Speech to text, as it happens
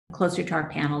closer to our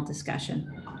panel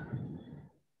discussion.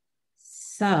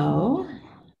 So,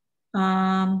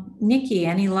 Nikki,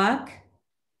 any luck?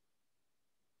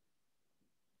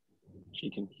 She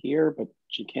can hear, but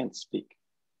she can't speak.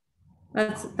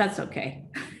 That's okay.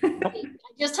 I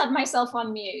just had myself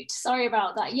on mute. Sorry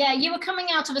about that. Yeah, you were coming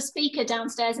out of a speaker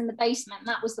downstairs in the basement.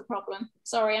 That was the problem.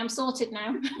 Sorry, I'm sorted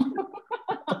now.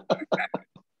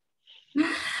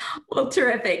 Well,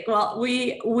 terrific. Well,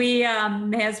 we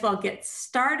may as well get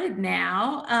started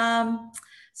now.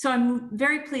 So I'm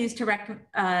very pleased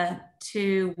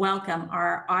to welcome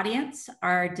our audience,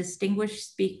 our distinguished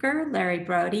speaker, Larry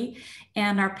Brody,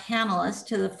 and our panelists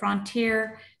to the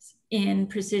Frontier in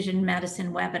Precision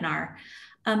Medicine webinar.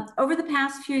 Over the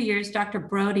past few years, Dr.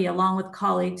 Brody, along with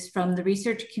colleagues from the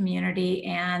research community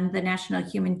and the National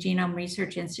Human Genome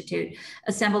Research Institute,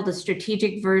 assembled a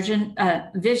strategic vision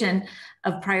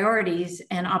of priorities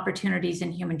and opportunities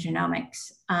in human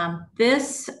genomics.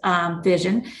 This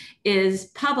vision is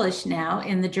published now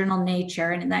in the journal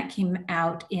Nature, and that came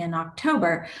out in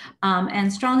October,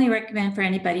 and strongly recommend for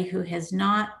anybody who has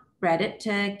not read it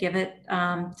to give it,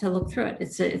 to look through it.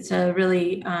 It's a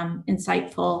really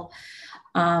insightful,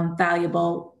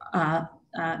 valuable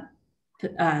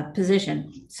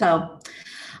position. So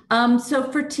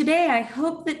for today, I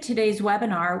hope that today's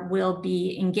webinar will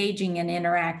be engaging and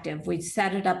interactive. We've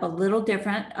set it up a little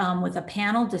different with a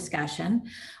panel discussion.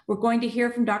 We're going to hear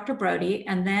from Dr. Brody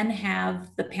and then have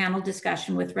the panel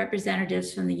discussion with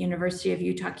representatives from the University of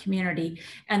Utah community,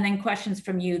 and then questions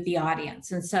from you, the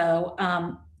audience. And so,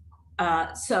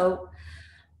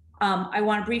 I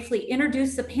want to briefly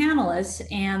introduce the panelists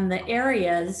and the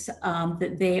areas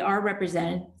that they are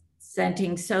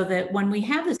representing, so that when we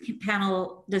have this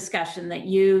panel discussion, that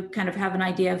you kind of have an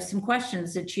idea of some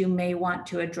questions that you may want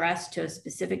to address to a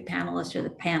specific panelist or the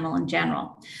panel in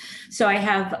general. So I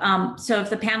have, so if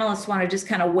the panelists want to just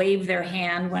kind of wave their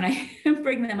hand when I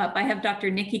bring them up, I have Dr.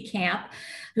 Nikki Camp,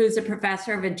 who's a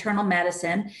professor of internal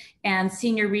medicine and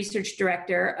senior research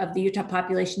director of the Utah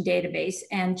Population Database,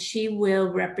 and she will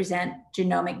represent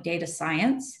genomic data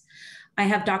science. I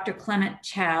have Dr. Clement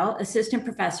Chow, assistant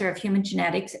professor of human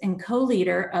genetics and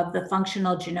co-leader of the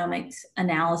Functional Genomics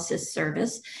Analysis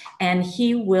Service, and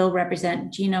he will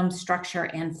represent genome structure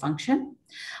and function.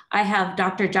 I have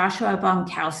Dr. Joshua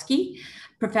Bonkowski,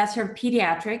 professor of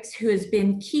pediatrics, who has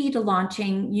been key to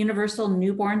launching universal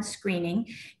newborn screening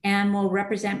and will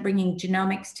represent bringing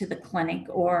genomics to the clinic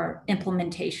or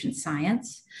implementation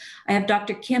science. I have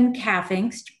Dr. Kim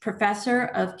Kaffingst, professor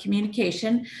of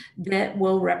communication, that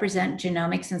will represent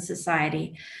genomics and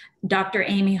society. Dr.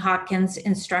 Amy Hopkins,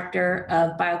 instructor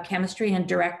of biochemistry and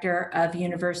director of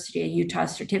University of Utah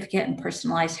Certificate in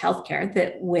Personalized Healthcare,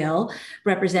 that will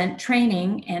represent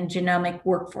training and genomic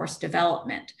workforce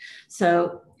development.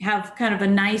 So have kind of a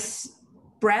nice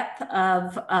breadth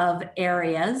of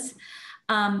areas.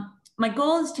 My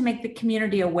goal is to make the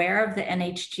community aware of the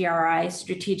NHGRI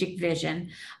strategic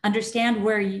vision, understand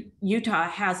where Utah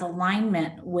has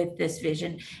alignment with this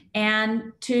vision,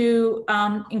 and to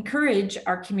encourage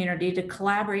our community to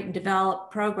collaborate and develop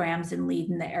programs and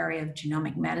lead in the area of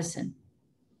genomic medicine.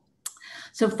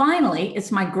 So finally,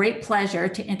 it's my great pleasure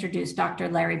to introduce Dr.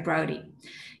 Larry Brody.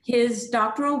 His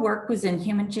doctoral work was in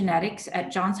human genetics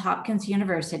at Johns Hopkins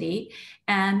University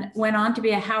and went on to be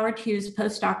a Howard Hughes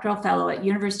postdoctoral fellow at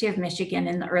University of Michigan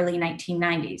in the early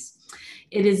 1990s.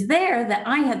 It is there that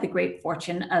I had the great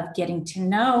fortune of getting to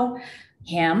know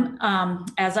him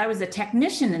as I was a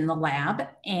technician in the lab,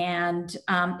 and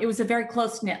it was a very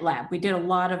close-knit lab. We did a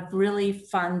lot of really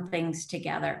fun things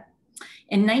together.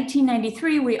 In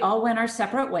 1993, we all went our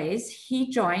separate ways. He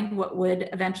joined what would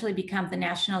eventually become the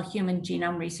National Human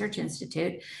Genome Research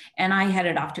Institute, and I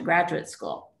headed off to graduate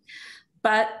school.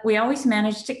 But we always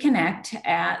managed to connect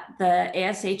at the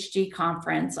ASHG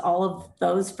conference. All of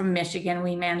those from Michigan,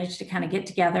 we managed to kind of get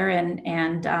together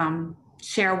and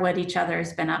share what each other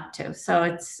has been up to. So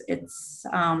it's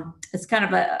kind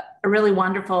of a really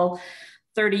wonderful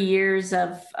 30 years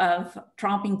of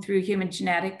tromping through human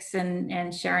genetics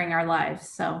and sharing our lives.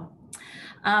 So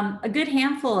a good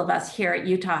handful of us here at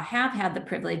Utah have had the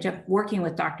privilege of working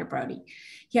with Dr. Brody.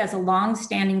 He has a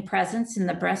long-standing presence in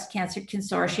the Breast Cancer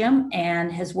Consortium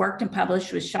and has worked and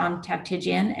published with Sean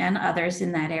Tavtijian and others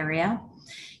in that area.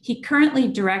 He currently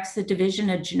directs the Division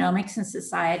of Genomics and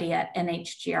Society at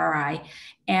NHGRI,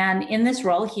 and in this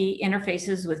role, he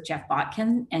interfaces with Jeff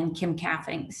Botkin and Kim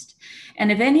Kaffingst. And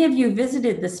if any of you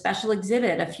visited the special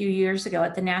exhibit a few years ago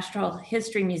at the Natural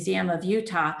History Museum of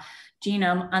Utah,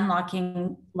 Genome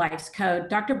Unlocking Life's Code,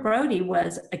 Dr. Brody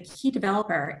was a key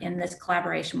developer in this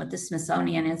collaboration with the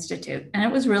Smithsonian Institute, and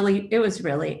it was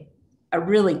really a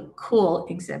really cool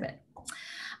exhibit.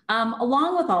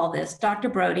 Along with all this, Dr.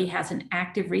 Brody has an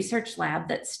active research lab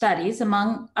that studies,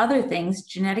 among other things,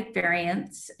 genetic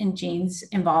variants in genes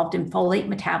involved in folate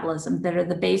metabolism that are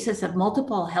the basis of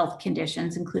multiple health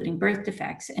conditions, including birth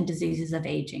defects and diseases of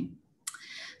aging.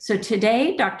 So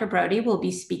today, Dr. Brody will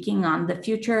be speaking on the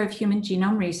future of human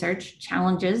genome research,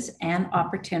 challenges and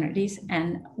opportunities.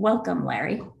 And welcome,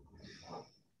 Larry.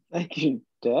 Thank you,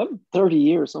 Deb. 30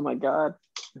 years, oh my God,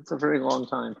 it's a very long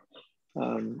time.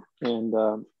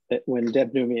 When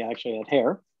Deb knew me, I actually had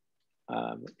hair.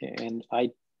 And I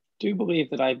do believe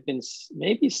that I've been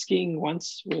maybe skiing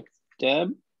once with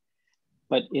Deb,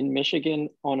 but in Michigan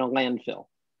on a landfill.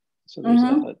 So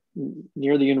there's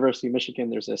near the University of Michigan,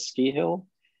 there's a ski hill.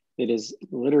 It is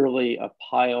literally a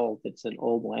pile that's an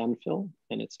old landfill,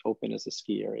 and it's open as a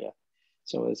ski area.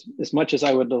 So as much as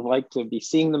I would have liked to be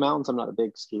seeing the mountains, I'm not a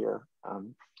big skier,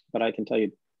 but I can tell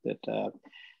you that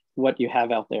what you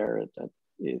have out there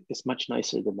is much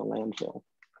nicer than the landfill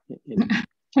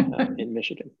in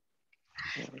Michigan.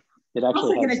 It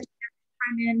actually has.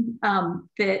 Chime in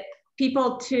that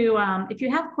people to, if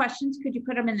you have questions, could you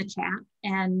put them in the chat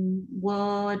and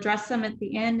we'll address them at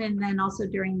the end and then also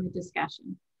during the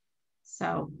discussion.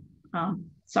 So,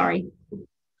 sorry,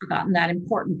 forgotten that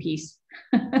important piece.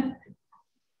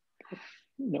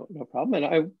 No problem.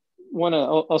 And I want to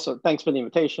also, thanks for the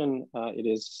invitation.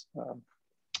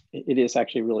 It is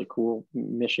actually really cool.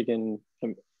 Michigan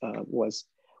was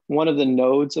one of the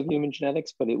nodes of human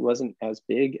genetics, but it wasn't as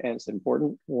big and as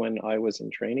important when I was in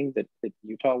training that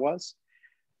Utah was.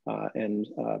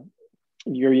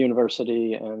 Your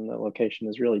university and the location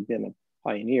has really been a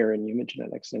pioneer in human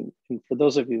genetics. And for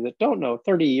those of you that don't know,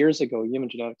 30 years ago, human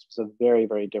genetics was a very,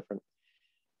 very different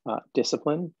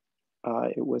discipline.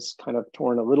 It was kind of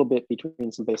torn a little bit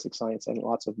between some basic science and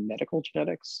lots of medical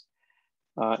genetics.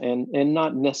 And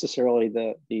not necessarily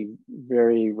the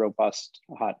very robust,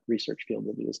 hot research field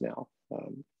that it is now.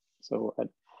 So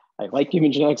I like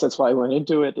human genetics, that's why I went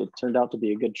into it. It turned out to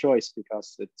be a good choice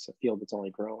because it's a field that's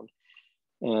only grown.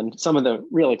 And some of the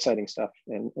real exciting stuff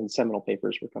and seminal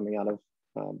papers were coming out of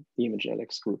the human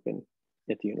genetics group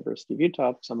at the University of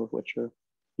Utah, some of which are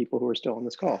people who are still on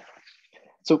this call.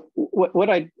 So what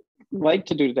I'd like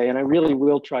to do today, and I really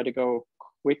will try to go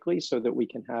quickly so that we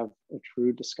can have a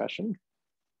true discussion.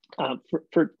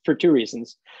 For two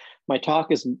reasons. My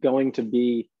talk is going to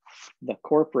be the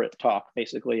corporate talk,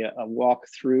 basically a walk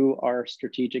through our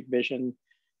strategic vision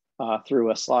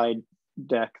through a slide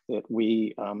deck that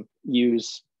we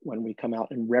use when we come out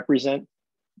and represent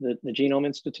the Genome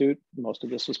Institute. Most of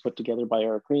this was put together by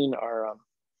Eric Green, our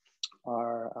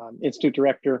institute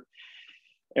director.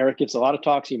 Eric gives a lot of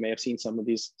talks. You may have seen some of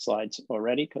these slides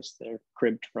already because they're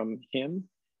cribbed from him.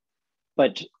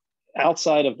 But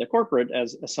outside of the corporate,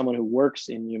 as someone who works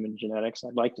in human genetics,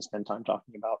 I'd like to spend time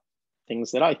talking about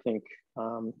things that I think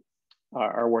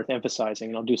are worth emphasizing.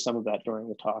 And I'll do some of that during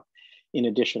the talk, in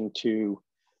addition to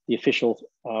the official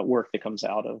work that comes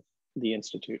out of the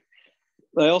Institute.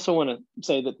 I also want to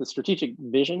say that the strategic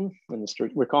vision, and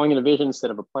we're calling it a vision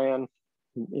instead of a plan,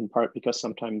 in part because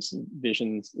sometimes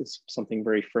vision is something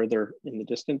very further in the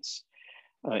distance,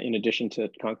 in addition to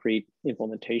concrete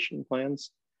implementation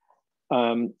plans.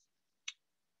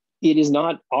 It is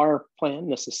not our plan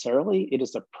necessarily. It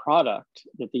is a product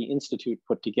that the Institute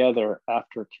put together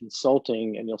after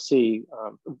consulting, and you'll see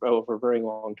over a very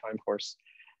long time course,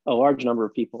 a large number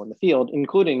of people in the field,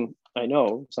 including, I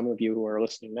know, some of you who are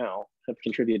listening now have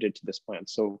contributed to this plan.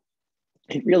 So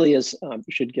it really is, you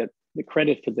should get the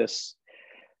credit for this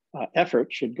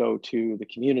effort should go to the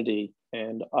community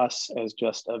and us as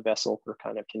just a vessel for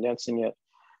kind of condensing it.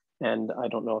 And I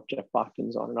don't know if Jeff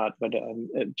Bachman's on or not, but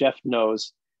Jeff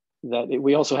knows that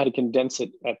we also had to condense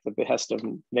it at the behest of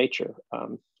nature.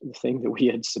 The thing that we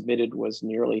had submitted was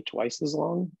nearly twice as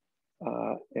long,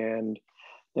 and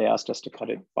they asked us to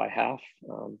cut it by half,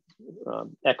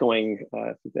 echoing,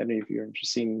 if any of you have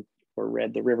seen or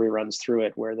read The River Runs Through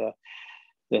It, where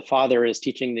the father is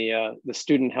teaching the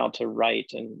student how to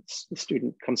write, and the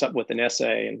student comes up with an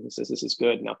essay and he says, "This is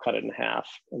good," and I'll cut it in half.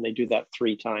 And they do that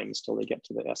 3 times till they get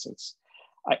to the essence.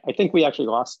 I think we actually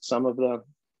lost some of the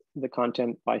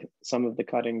content by some of the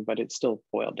cutting, but it still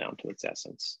boiled down to its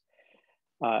essence.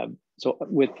 So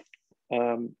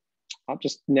I'll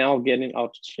just now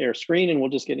I'll share screen and we'll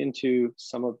just get into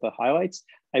some of the highlights.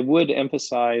 I would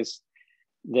emphasize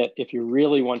that if you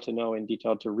really want to know in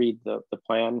detail, to read the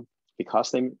plan,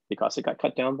 because it got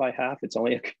cut down by half, it's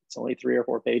only 3 or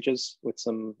 4 pages with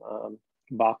some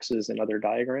boxes and other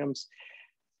diagrams.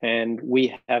 And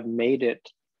we have made it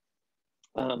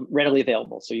readily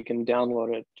available. So you can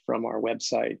download it from our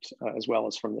website as well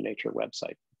as from the Nature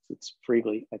website. it's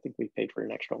freely, I think we paid for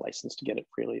an extra license to get it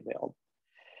freely available.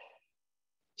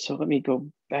 So let me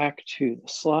go back to the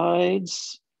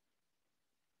slides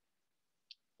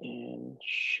and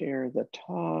share the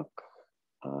talk.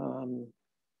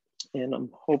 And I'm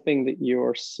hoping that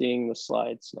you're seeing the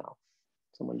slides now.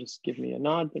 Someone just give me a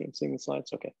nod that I'm seeing the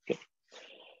slides. Okay, good.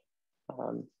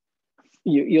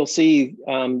 You'll see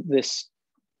this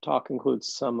talk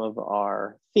includes some of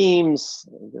our themes.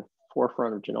 The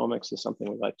forefront of genomics is something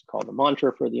we like to call the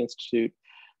mantra for the Institute.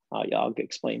 I'll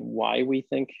explain why we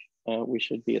think we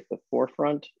should be at the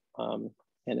forefront. And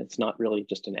it's not really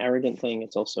just an arrogant thing.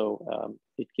 It's also,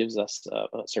 it gives us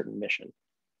a certain mission.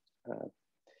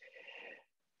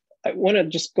 I want to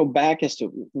just go back as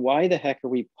to why the heck are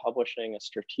we publishing a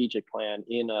strategic plan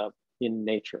in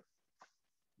Nature?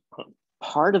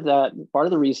 Part of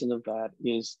the reason of that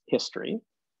is history,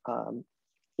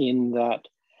 in that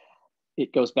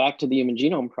it goes back to the Human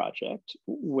Genome Project,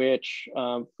 which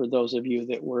for those of you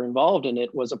that were involved in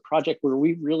it, was a project where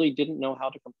we really didn't know how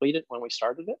to complete it when we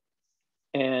started it.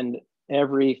 And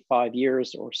every 5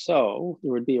 years or so,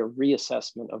 there would be a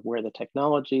reassessment of where the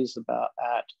technology is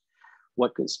at,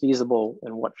 what is feasible,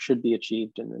 and what should be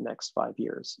achieved in the next 5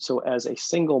 years. So as a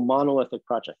single monolithic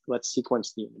project, let's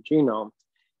sequence the human genome,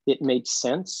 it made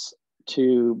sense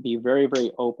to be very,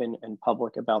 very open and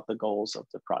public about the goals of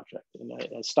the project. And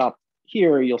I stop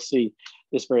here, you'll see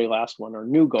this very last one are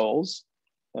new goals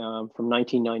from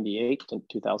 1998 to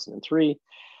 2003.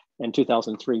 And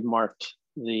 2003 marked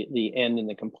the end and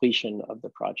the completion of the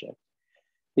project.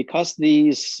 Because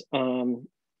these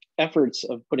efforts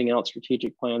of putting out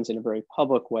strategic plans in a very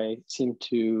public way seem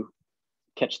to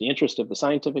catch the interest of the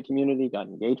scientific community, got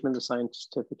engagement of the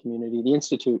scientific community. The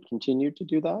Institute continued to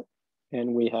do that.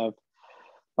 And we have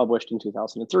published in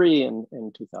 2003 and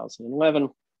in 2011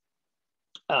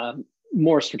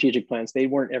 more strategic plans. They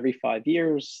weren't every 5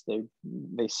 years.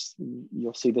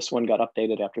 You'll see this one got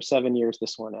updated after 7 years,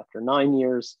 this one after 9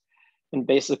 years. And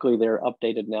basically they're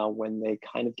updated now when they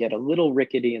kind of get a little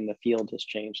rickety and the field has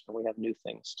changed and we have new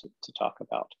things to talk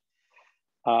about.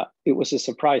 It was a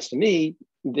surprise to me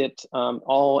that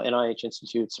all NIH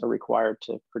institutes are required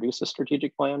to produce a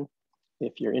strategic plan.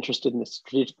 If you're interested in the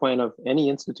strategic plan of any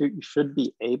institute, you should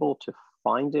be able to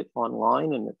find it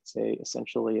online, and it's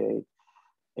essentially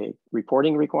a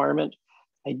reporting requirement.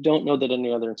 I don't know that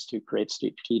any other institute creates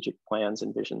strategic plans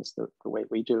and visions the way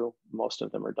we do. Most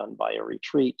of them are done by a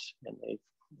retreat, and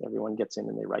everyone gets in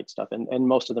and they write stuff, and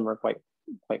most of them are quite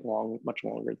long, much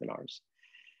longer than ours.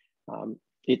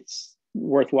 It's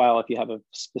worthwhile if you have a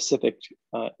specific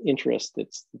interest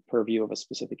that's the purview of a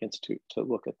specific institute to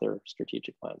look at their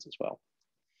strategic plans as well.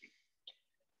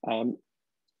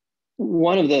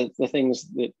 One of the things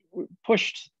that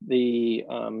pushed the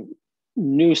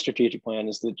new strategic plan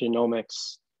is that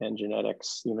genomics and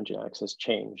genetics, human genetics, has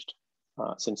changed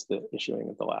since the issuing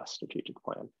of the last strategic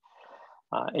plan.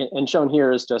 And shown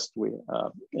here is just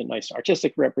a nice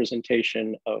artistic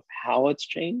representation of how it's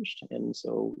changed. And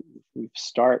so we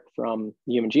start from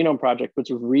the Human Genome Project,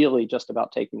 which is really just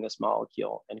about taking this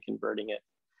molecule and converting it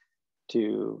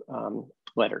to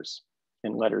letters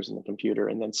in the computer,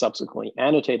 and then subsequently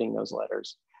annotating those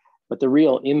letters. But the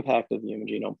real impact of the Human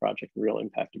Genome Project, the real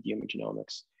impact of human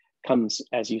genomics, comes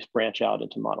as you branch out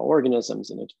into model organisms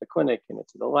and into the clinic and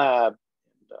into the lab,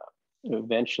 and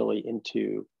eventually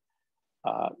into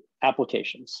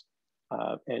applications.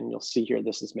 And you'll see here,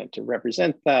 this is meant to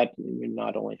represent that. You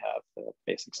not only have the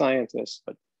basic scientists,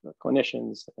 but the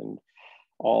clinicians and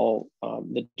all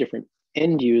the different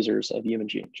end users of human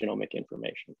genomic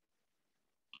information.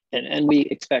 And we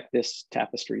expect this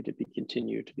tapestry to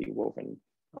continue to be woven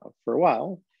for a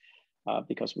while,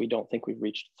 because we don't think we've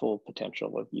reached full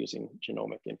potential of using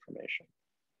genomic information.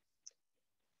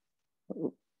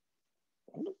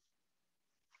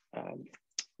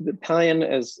 The plan,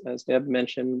 as Deb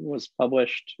mentioned, was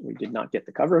published. We did not get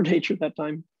the cover of Nature that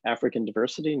time. African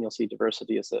diversity, and you'll see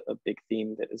diversity is a big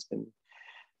theme that has been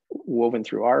woven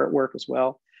through our work as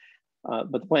well.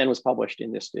 But the plan was published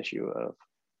in this issue of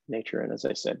Nature. And as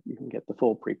I said, you can get the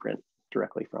full preprint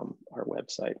directly from our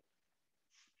website.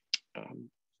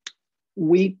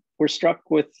 We were struck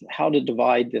with how to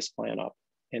divide this plan up.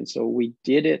 And so we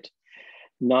did it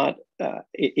not,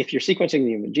 if you're sequencing the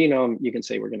human genome, you can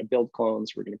say, we're going to build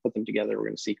clones, we're going to put them together, we're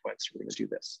going to sequence, we're going to do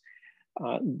this.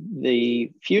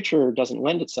 The future doesn't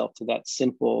lend itself to that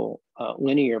simple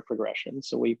linear progression.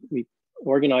 So we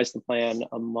organized the plan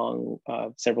among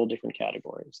several different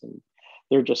categories. And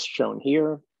they're just shown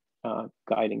here: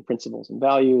 guiding principles and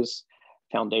values,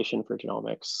 foundation for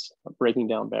genomics, breaking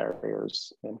down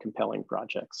barriers, and compelling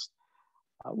projects.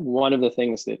 One of the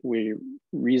things that we're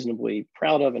reasonably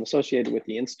proud of and associated with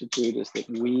the Institute is that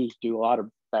we do a lot of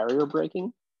barrier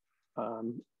breaking,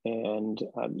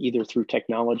 either through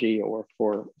technology or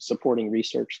for supporting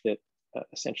research that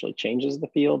essentially changes the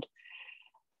field.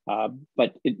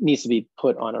 But it needs to be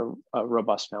put on a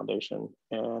robust foundation.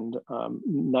 And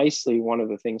nicely, one of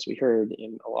the things we heard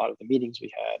in a lot of the meetings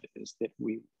we had is that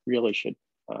we really should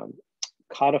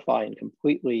codify and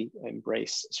completely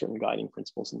embrace certain guiding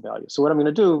principles and values. So what I'm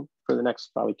going to do for the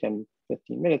next probably 10,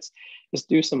 15 minutes is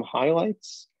do some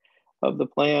highlights of the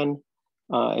plan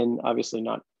and obviously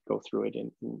not go through it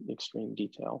in extreme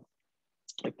detail.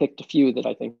 I picked a few that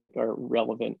I think are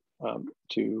relevant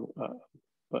to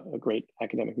a great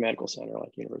academic medical center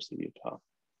like University of Utah.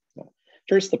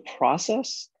 First, the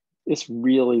process. This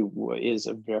really is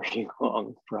a very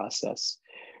long process.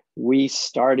 We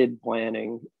started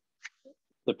planning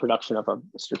the production of a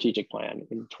strategic plan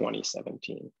in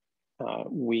 2017.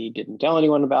 We didn't tell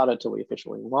anyone about it until we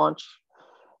officially launched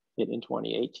it in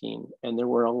 2018. And there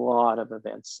were a lot of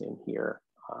events in here.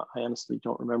 I honestly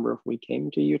don't remember if we came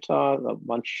to Utah a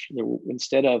bunch.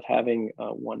 Instead of having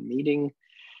one meeting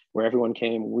where everyone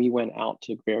came, we went out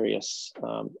to various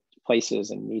places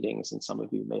and meetings, and some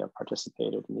of you may have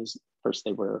participated in these. First,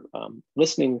 they were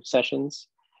listening sessions,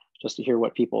 just to hear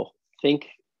what people think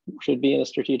should be in a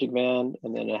strategic plan.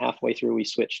 And then halfway through, we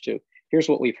switched to, here's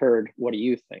what we've heard, what do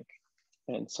you think?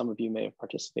 And some of you may have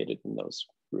participated in those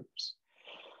groups.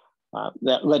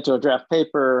 That led to a draft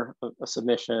paper, a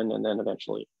submission, and then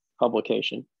eventually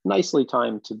publication. Nicely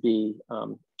timed to be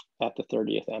at the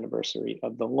 30th anniversary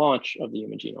of the launch of the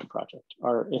Human Genome Project.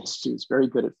 Our institute is very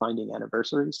good at finding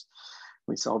anniversaries.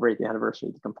 We celebrate the anniversary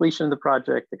of the completion of the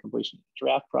project, the completion of the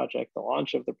draft project, the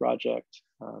launch of the project.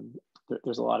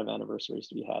 There's a lot of anniversaries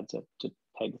to be had to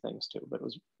peg things to, but it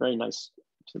was very nice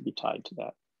to be tied to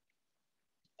that.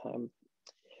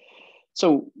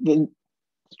 So the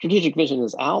strategic vision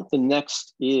is out. The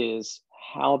next is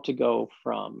how to go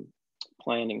from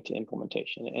planning to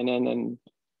implementation.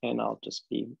 And I'll just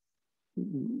be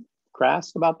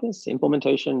crass about this.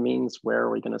 Implementation means where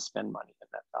are we going to spend money? And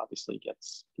that obviously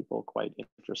gets people quite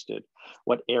interested.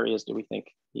 What areas do we think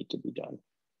need to be done?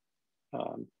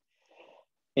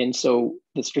 And so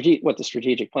what the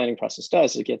strategic planning process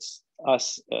does, it gets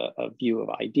us a view of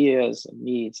ideas and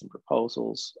needs and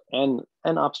proposals and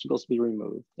obstacles to be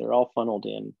removed. They're all funneled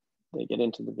in, they get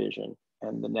into the vision.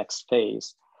 And the next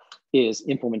phase is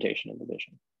implementation of the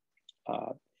vision.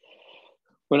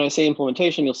 When I say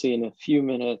implementation, you'll see in a few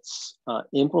minutes,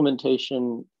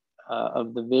 implementation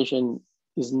of the vision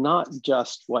is not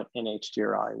just what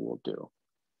NHGRI will do.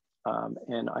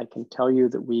 And I can tell you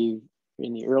that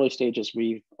in the early stages,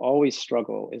 we always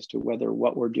struggle as to whether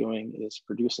what we're doing is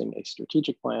producing a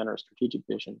strategic plan or a strategic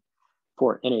vision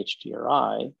for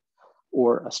NHGRI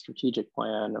or a strategic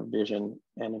plan of vision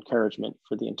and encouragement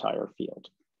for the entire field.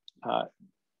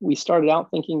 We started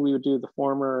out thinking we would do the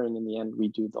former, and in the end, we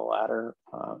do the latter.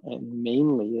 And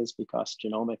mainly is because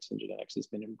genomics and genetics has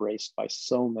been embraced by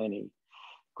so many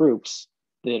groups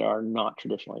that are not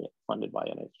traditionally funded by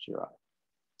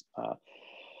NHGRI.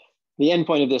 The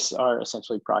endpoint of this are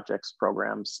essentially projects,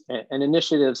 programs, and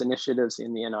initiatives. Initiatives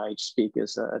in the NIH speak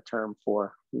is a term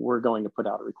for we're going to put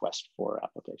out a request for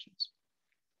applications.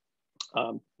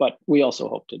 But we also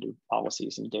hope to do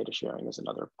policies, and data sharing is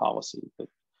another policy that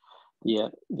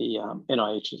the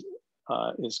NIH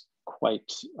is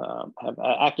quite, have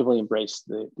actively embraced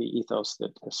the ethos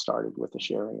that has started with the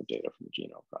sharing of data from the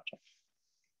Genome Project.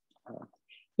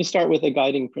 We start with the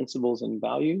guiding principles and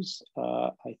values.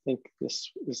 I think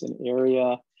this is an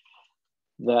area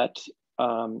that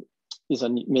is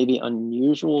maybe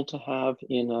unusual to have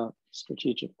in a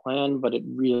strategic plan, but it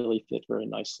really fit very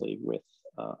nicely with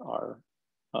our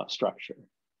structure.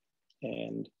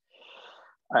 And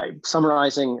I'm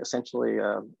summarizing essentially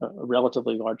a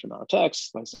relatively large amount of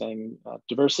text by saying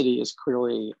diversity is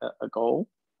clearly a goal.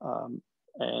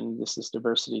 And this is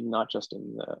diversity not just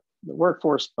in the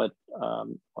workforce, but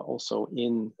also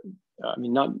in,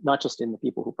 not just in the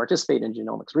people who participate in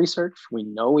genomics research. We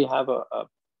know we have a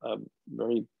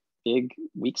very big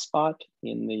weak spot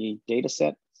in the data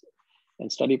set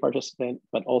and study participant,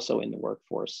 but also in the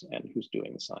workforce and who's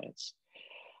doing the science.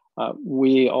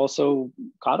 We also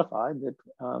codified that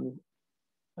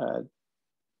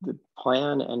the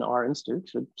plan and our institute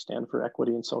should stand for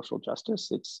equity and social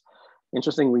justice. It's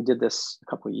interesting, we did this a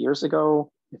couple of years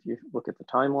ago. If you look at the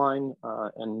timeline,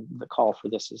 and the call for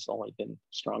this has only been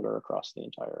stronger across the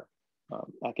entire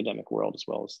academic world, as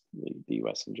well as the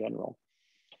US in general.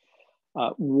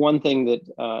 One thing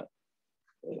that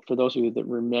For those of you that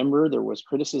remember, there was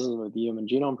criticism of the Human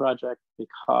Genome Project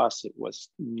because it was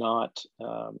not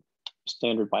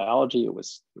standard biology. It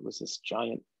was this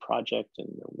giant project, and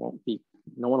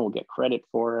no one will get credit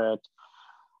for it.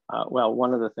 Well,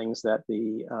 one of the things that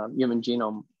the Human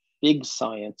Genome Big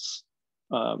Science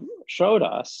showed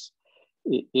us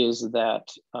is that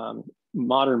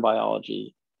modern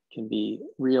biology can be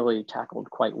really tackled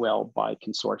quite well by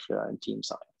consortia and team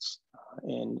science.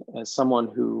 And as someone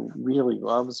who really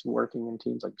loves working in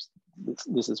teams, like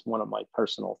this is one of my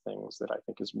personal things that I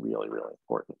think is really, really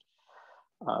important.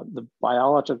 The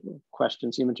biological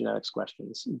questions, human genetics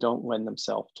questions, don't lend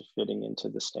themselves to fitting into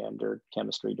the standard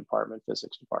chemistry department,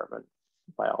 physics department,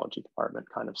 biology department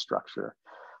kind of structure.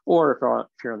 Or if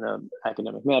you're on the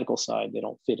academic medical side, they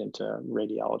don't fit into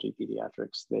radiology,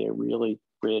 pediatrics. They really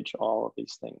bridge all of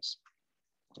these things.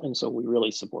 And so we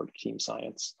really support team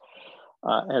science.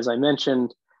 As I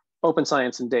mentioned, open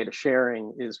science and data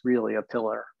sharing is really a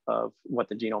pillar of what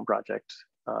the Genome Project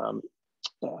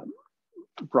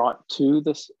brought to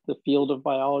the field of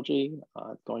biology,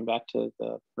 going back to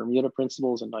the Bermuda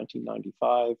Principles in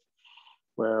 1995,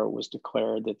 where it was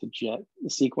declared that the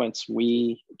sequence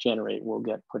we generate will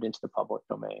get put into the public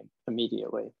domain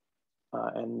immediately.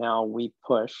 And now we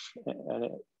push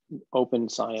open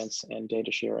science and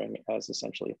data sharing as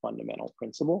essentially a fundamental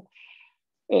principle.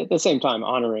 At the same time,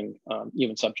 honoring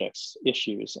human subjects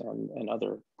issues and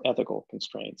other ethical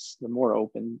constraints. The more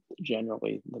open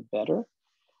generally, the better.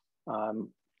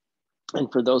 And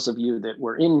for those of you that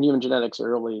were in human genetics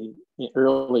early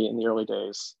in the early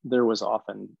days, there was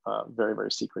often very,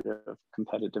 very secretive,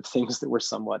 competitive things that were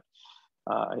somewhat,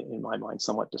 in my mind,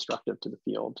 somewhat destructive to the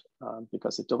field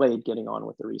because it delayed getting on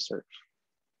with the research.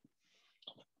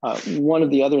 One of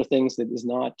the other things that is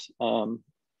not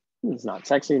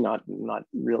sexy, not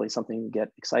really something to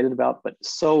get excited about, but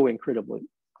so incredibly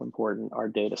important are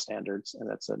data standards. And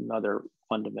that's another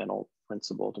fundamental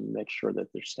principle to make sure that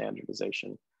there's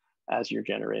standardization as you're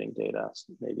generating data,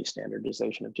 maybe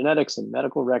standardization of genetics and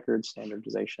medical records,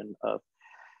 standardization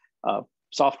of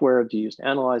software to use to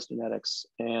analyze genetics.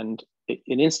 And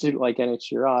an institute like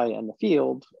NHGRI and the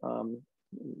field,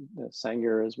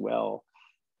 Sanger as well,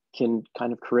 can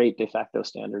kind of create de facto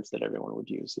standards that everyone would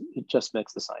use. It just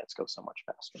makes the science go so much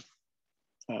faster.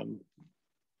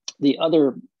 The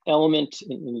other element,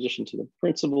 in addition to the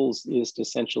principles, is to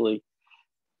essentially,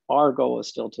 our goal is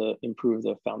still to improve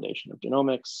the foundation of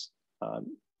genomics.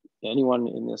 Anyone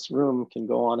in this room can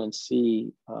go on and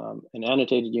see an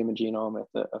annotated human genome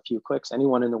with a few clicks.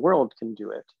 Anyone in the world can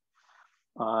do it.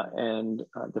 And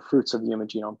the fruits of the Human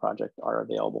Genome Project are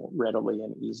available readily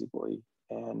and easily,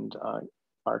 and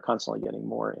are constantly getting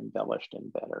more embellished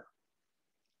and better.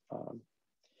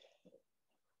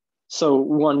 So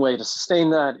one way to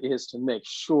sustain that is to make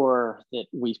sure that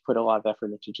we put a lot of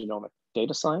effort into genomic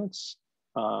data science.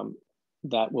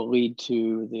 That will lead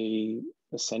to the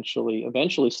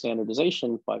eventually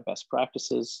standardization by best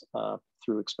practices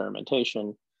through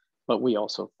experimentation, but we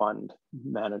also fund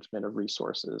management of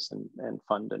resources and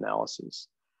fund analyses.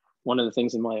 One of the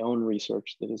things in my own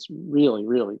research that is really,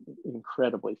 really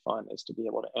incredibly fun is to be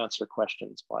able to answer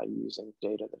questions by using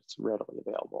data that's readily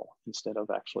available instead of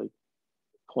actually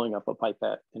pulling up a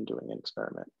pipette and doing an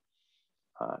experiment.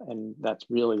 And that's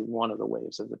really one of the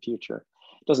waves of the future.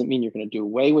 Doesn't mean you're going to do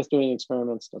away with doing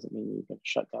experiments, doesn't mean you can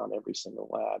shut down every single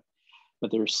lab,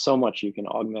 but there's so much you can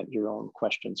augment your own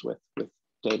questions with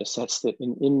data sets that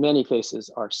in many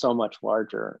cases are so much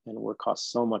larger and will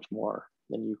cost so much more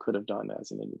than you could have done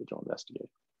as an individual investigator.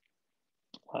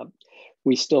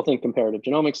 We still think comparative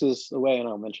genomics is the way, and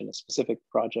I'll mention a specific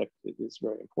project that is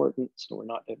very important. So we're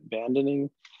not abandoning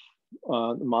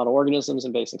the model organisms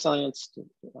in basic science.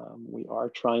 We are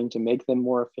trying to make them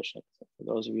more efficient. For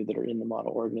those of you that are in the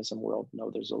model organism world, know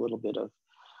there's a little bit of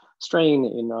strain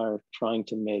in our trying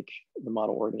to make the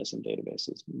model organism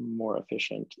databases more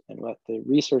efficient and let the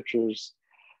researchers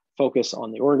focus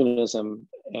on the organism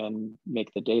and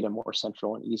make the data more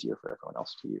central and easier for everyone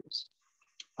else to use.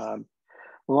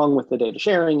 Along with the data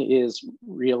sharing is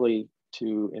really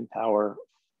to empower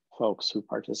folks who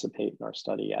participate in our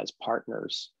study as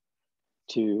partners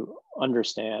to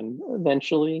understand,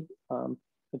 eventually,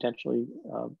 potentially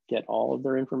get all of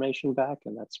their information back.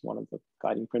 And that's one of the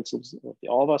guiding principles of the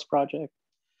All of Us project.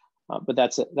 But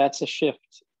that's a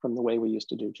shift from the way we used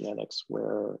to do genetics,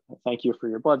 where thank you for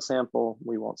your blood sample,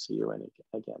 we won't see you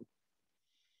again.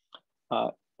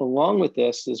 Along with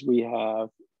this is we have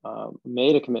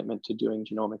made a commitment to doing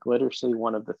genomic literacy.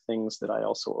 One of the things that I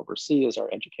also oversee is our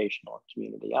educational and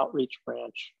community outreach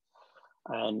branch.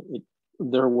 And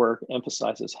their work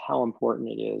emphasizes how important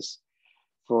it is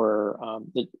for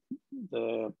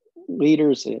the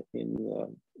leaders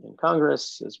in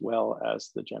Congress, as well as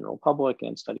the general public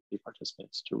and study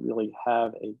participants, to really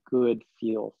have a good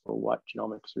feel for what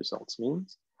genomics results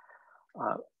means.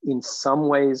 In some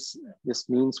ways, this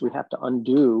means we have to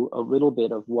undo a little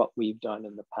bit of what we've done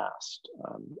in the past.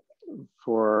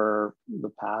 For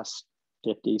the past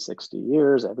 50, 60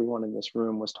 years, everyone in this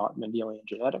room was taught Mendelian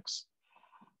genetics.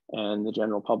 And the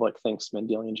general public thinks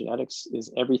Mendelian genetics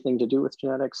is everything to do with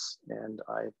genetics. And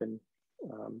I've been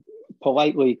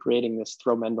politely creating this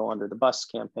throw Mendel under the bus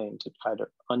campaign to try to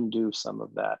undo some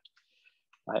of that.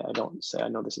 I don't say, I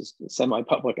know this is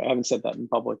semi-public, I haven't said that in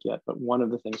public yet, but one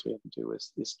of the things we have to do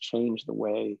is change the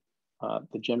way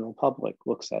the general public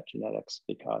looks at genetics,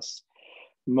 because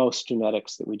most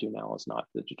genetics that we do now is not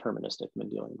the deterministic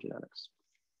Mendelian genetics.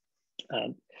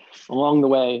 Along the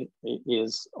way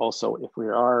is also, if we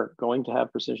are going to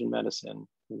have precision medicine,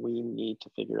 we need to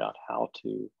figure out how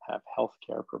to have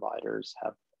healthcare providers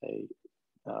have a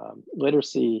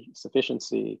literacy,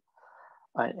 sufficiency,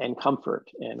 and comfort.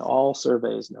 And all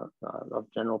surveys of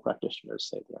general practitioners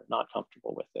say they're not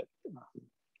comfortable with it.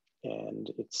 And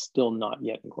it's still not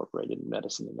yet incorporated in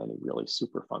medicine in any really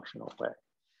super functional way.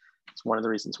 It's one of the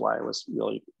reasons why I was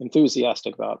really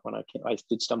enthusiastic about when I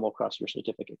did stumble across your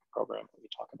certificate program that we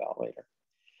talk about later.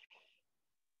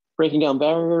 Breaking down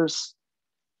barriers,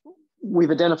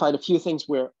 we've identified a few things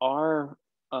where our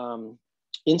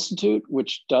institute,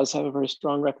 which does have a very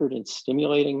strong record in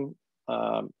stimulating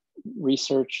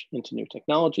research into new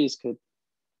technologies, could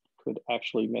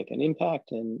actually make an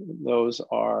impact. And those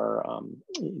are,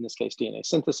 in this case, DNA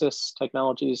synthesis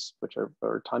technologies, which are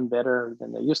a ton better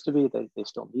than they used to be. They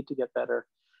still need to get better.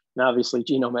 And obviously,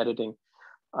 genome editing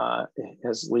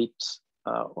has leaped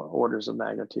orders of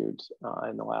magnitude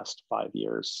in the last 5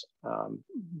 years.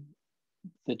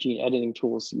 The gene editing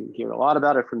tools, you hear a lot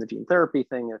about it from the gene therapy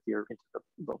thing if you're into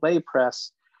the lay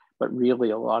press, but really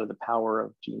a lot of the power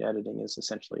of gene editing is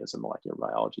essentially as a molecular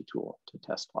biology tool to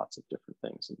test lots of different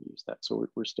things and use that. So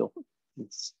we're still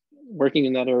working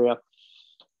in that area.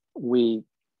 We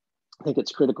think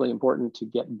it's critically important to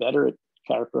get better at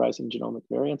characterizing genomic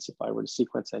variants. If I were to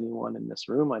sequence anyone in this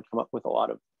room, I'd come up with a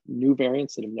lot of new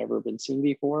variants that have never been seen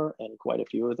before, and quite a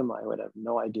few of them I would have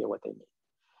no idea what they mean.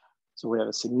 So we have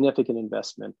a significant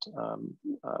investment,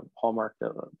 hallmarked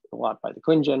a lot by the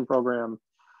ClinGen program,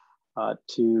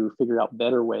 to figure out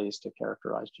better ways to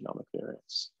characterize genomic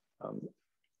variants.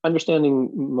 Understanding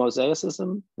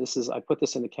mosaicism, I put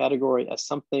this in the category as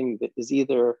something that is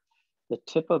either the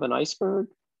tip of an iceberg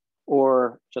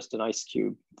or just an ice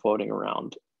cube floating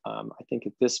around. I think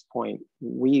at this point,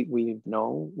 we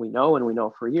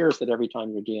know for years that every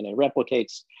time your DNA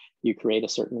replicates, you create a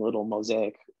certain little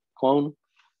mosaic clone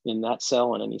in that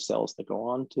cell and any cells that go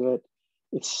on to it.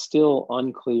 It's still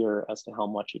unclear as to how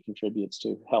much it contributes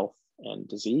to health and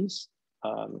disease.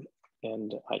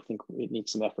 And I think it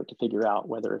needs some effort to figure out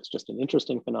whether it's just an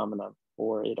interesting phenomenon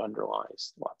or it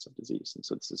underlies lots of disease. And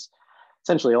so this is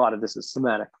essentially, a lot of this is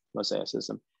somatic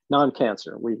mosaicism.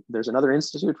 Non-cancer, there's another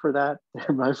institute for that.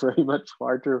 They're very much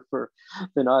larger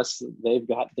than us. They've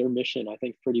got their mission, I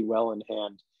think, pretty well in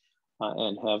hand,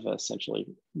 and have essentially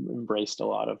embraced a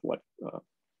lot of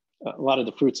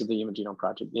the fruits of the Human Genome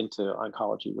Project into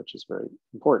oncology, which is very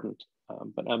important.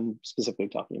 But I'm specifically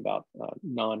talking about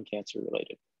non-cancer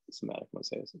related somatic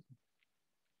mosaicism.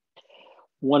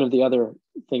 One of the other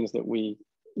things that we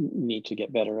need to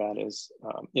get better at is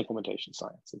implementation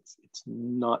science. It's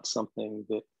not something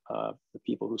that the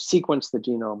people who sequence the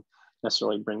genome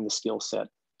necessarily bring the skill set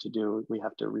to do. We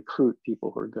have to recruit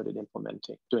people who are good at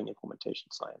doing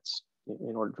implementation science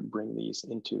in order to bring these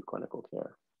into clinical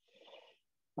care.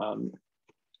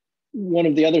 One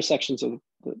of the other sections of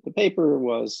the paper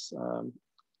was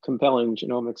compelling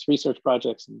genomics research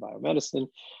projects in biomedicine.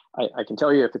 I can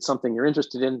tell you, if it's something you're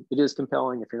interested in, it is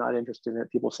compelling. If you're not interested in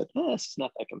it, people said, oh, this is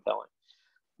not that compelling.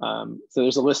 So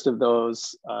there's a list of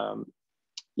those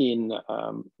in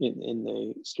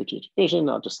the strategic vision.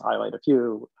 I'll just highlight a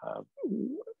few.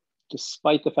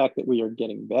 Despite the fact that we are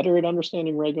getting better at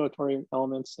understanding regulatory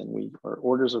elements, and we are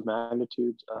orders of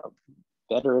magnitude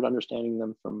better at understanding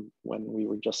them from when we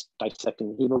were just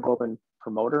dissecting the hemoglobin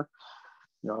promoter.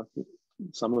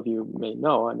 Some of you may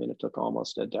know, I mean, it took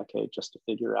almost a decade just to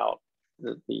figure out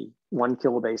the 1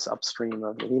 kilobase upstream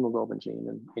of the hemoglobin gene.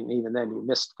 And even then you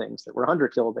missed things that were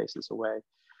 100 kilobases away.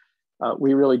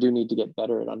 We really do need to get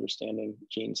better at understanding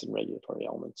genes and regulatory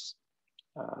elements.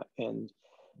 And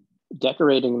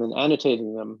decorating them and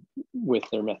annotating them with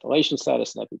their methylation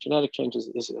status and epigenetic changes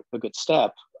is a good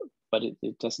step, but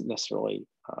it doesn't necessarily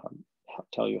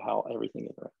tell you how everything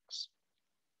interacts.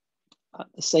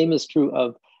 The same is true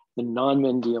of the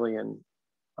non-Mendelian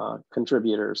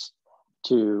contributors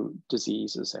to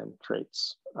diseases and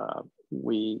traits.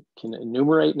 We can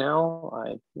enumerate now,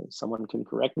 someone can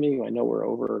correct me, I know we're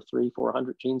over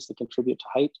 300-400 genes that contribute to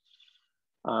height.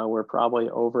 We're probably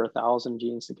over 1,000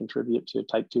 genes that contribute to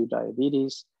type 2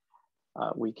 diabetes.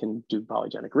 We can do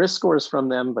polygenic risk scores from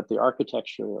them, but the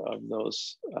architecture of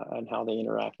those and how they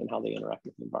interact with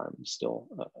the environment is still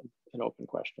an open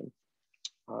question.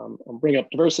 I'll bring up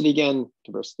diversity again,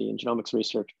 diversity in genomics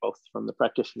research, both from the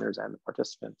practitioners and the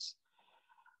participants.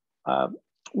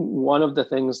 One of the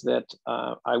things that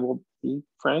I will be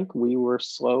frank, we were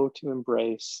slow to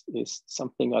embrace is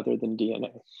something other than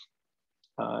DNA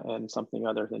and something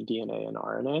other than DNA and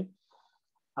RNA.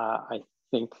 I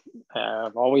think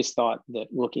I've always thought that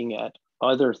looking at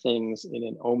other things in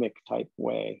an omic type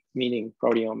way, meaning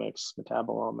proteomics,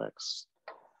 metabolomics,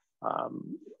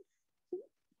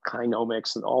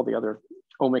 kinomics, and all the other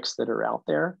omics that are out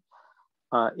there,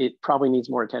 it probably needs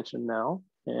more attention now.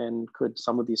 And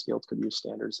some of these fields could use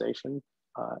standardization.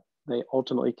 They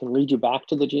ultimately can lead you back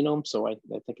to the genome. So I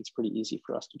think it's pretty easy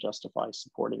for us to justify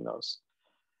supporting those.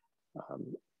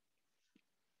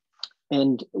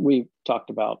 And we talked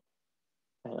about,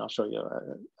 and I'll show you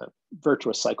a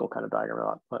virtuous cycle kind of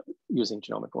diagram about using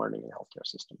genomic learning in healthcare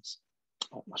systems.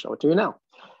 I'll show it to you now.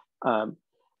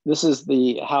 This is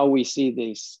how we see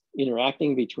these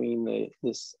interacting between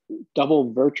this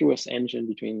double virtuous engine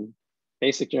between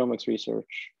basic genomics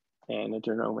research and a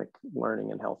genomic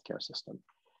learning and healthcare system.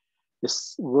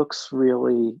 This looks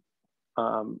really,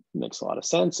 makes a lot of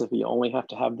sense. If you only have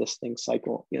to have this thing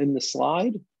cycle in the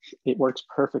slide, it works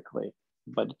perfectly,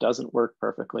 but it doesn't work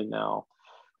perfectly now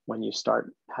when you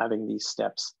start having these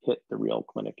steps hit the real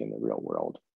clinic in the real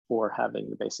world, or having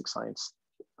the basic science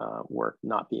work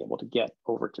not be able to get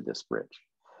over to this bridge.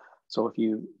 So if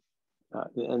you,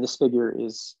 and this figure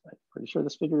is, I'm pretty sure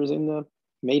this figure is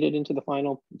made it into the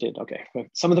final, did, okay.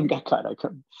 Some of them got cut, I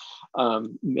couldn't,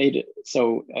 made it.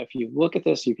 So if you look at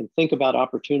this, you can think about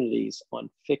opportunities on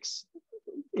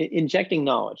injecting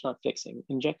knowledge, not fixing,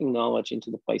 injecting knowledge into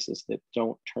the places that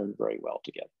don't turn very well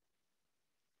together.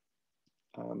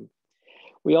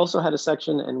 We also had a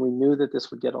section, and we knew that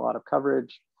this would get a lot of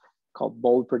coverage, called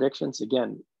bold predictions.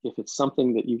 Again, if it's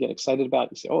something that you get excited about,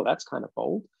 you say, oh, that's kind of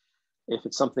bold. If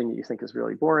it's something that you think is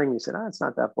really boring, you say, it's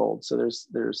not that bold. So there's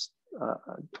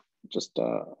just,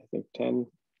 I think 10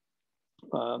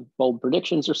 bold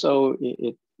predictions or so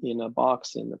in a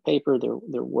box in the paper.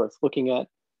 They're worth looking at.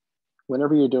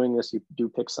 Whenever you're doing this, you do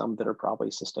pick some that are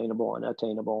probably sustainable and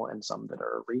attainable, and some that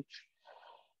are a reach.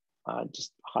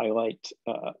 Just highlight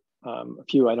a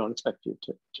few. I don't expect you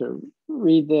to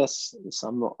read this.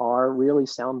 Some are really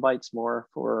sound bites more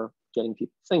for getting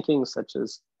people thinking, such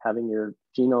as having your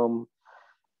genome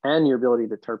and your ability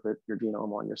to interpret your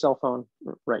genome on your cell phone.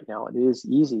 Right now, it is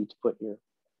easy to put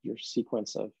your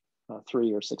sequence of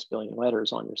 3 or 6 billion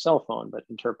letters on your cell phone, but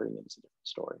interpreting it is a different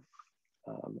story.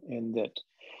 And that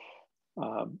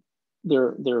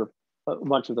there are a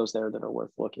bunch of those there that are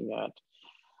worth looking at.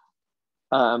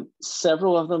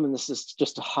 Several of them, and this is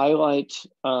just to highlight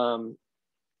the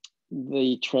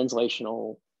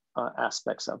translational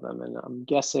aspects of them. And I'm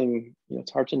guessing,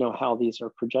 it's hard to know how these are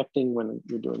projecting when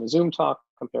you're doing a Zoom talk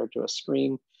compared to a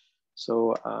screen.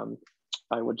 So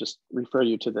I would just refer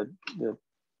you to the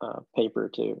paper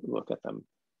to look at them.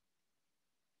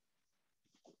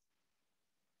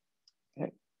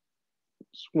 Okay,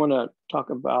 just want to talk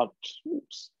about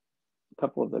a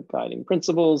couple of the guiding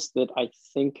principles that I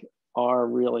think are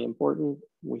really important.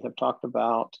 We have talked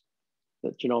about the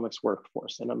genomics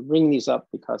workforce, and I'm bringing this up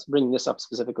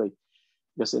specifically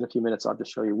because in a few minutes I'll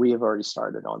just show you we have already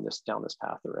started on down this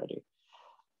path already.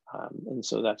 And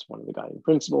so that's one of the guiding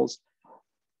principles.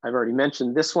 I've already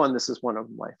mentioned this one. This is one of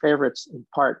my favorites, in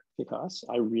part because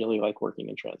I really like working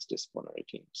in transdisciplinary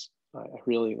teams. I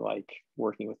really like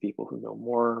working with people who know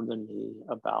more than me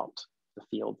about the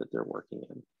field that they're working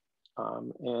in.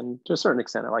 And to a certain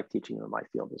extent, I like teaching in my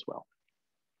field as well.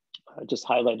 I just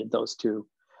highlighted those two.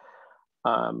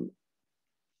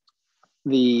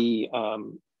 The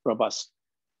robust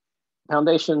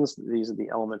foundations, these are the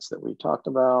elements that we talked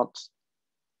about.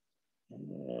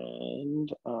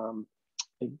 And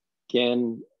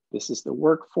again, this is the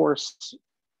workforce,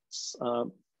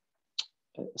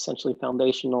 essentially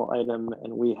foundational item,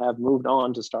 and we have moved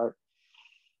on to start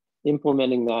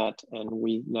implementing that, and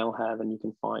we now have, and you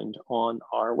can find on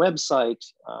our website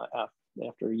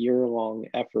after a year-long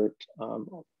effort,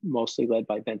 mostly led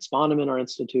by Ben Sponham in our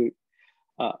institute,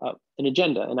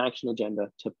 an action agenda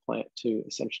to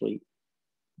essentially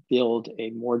build a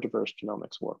more diverse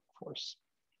genomics workforce.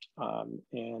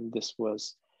 And this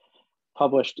was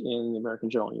published in the American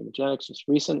Journal of Human Genetics just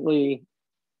recently.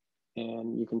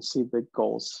 And you can see the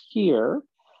goals here.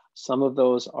 Some of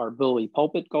those are bully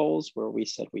pulpit goals where we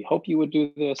said, we hope you would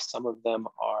do this. Some of them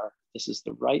are, this is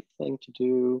the right thing to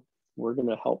do. We're going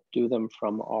to help do them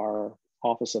from our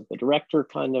office of the director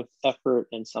kind of effort.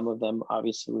 And some of them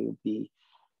obviously would be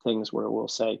things where we'll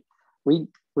say, we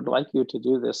would like you to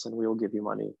do this and we will give you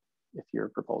money if your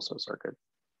proposals are good,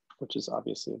 which is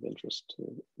obviously of interest to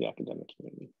the academic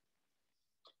community.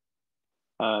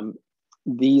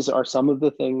 These are some of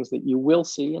the things that you will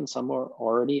see, and some are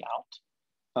already out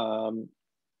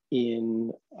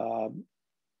in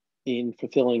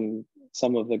fulfilling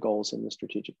some of the goals in the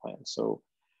strategic plan. So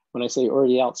when I say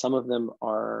already out, some of them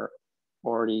are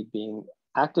already being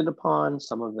acted upon,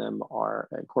 some of them are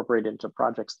incorporated into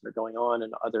projects that are going on,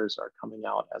 and others are coming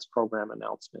out as program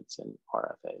announcements and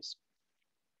RFAs.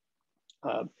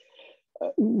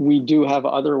 We do have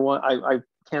other one. I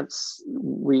can't.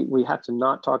 We have to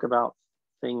not talk about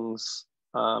things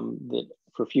that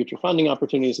for future funding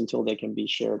opportunities until they can be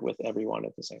shared with everyone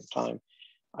at the same time.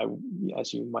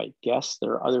 As you might guess,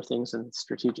 there are other things in the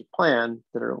strategic plan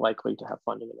that are likely to have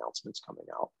funding announcements coming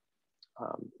out,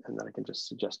 and then I can just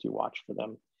suggest you watch for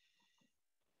them.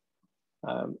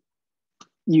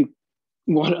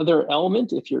 One other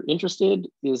element, if you're interested,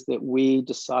 is that we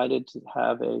decided to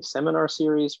have a seminar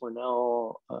series. We're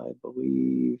now, I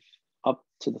believe, up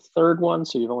to the third one,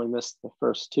 so you've only missed the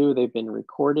first two. They've been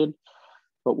recorded,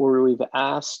 but where we've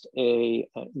asked in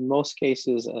most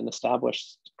cases, an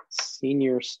established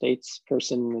senior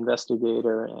statesperson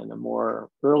investigator and a more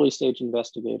early stage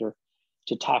investigator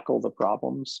to tackle the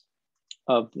problems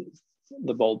of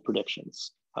the bold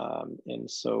predictions. And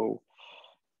so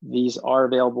these are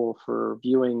available for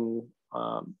viewing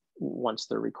once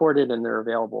they're recorded, and they're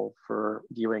available for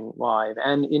viewing live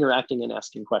and interacting and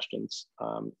asking questions.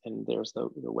 And there's the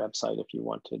website if you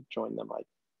want to join them. I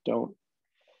don't,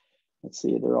 let's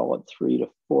see, they're all at 3 to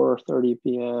 4:30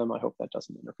 p.m. I hope that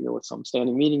doesn't interfere with some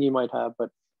standing meeting you might have,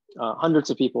 but hundreds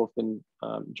of people have been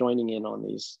joining in on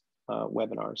these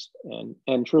webinars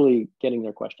and truly getting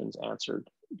their questions answered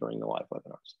during the live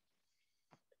webinars.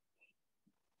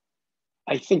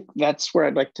 I think that's where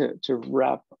I'd like to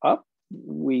wrap up.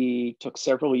 We took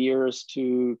several years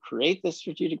to create this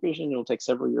strategic vision. It'll take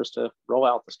several years to roll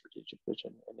out the strategic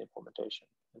vision and implementation.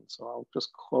 And so I'll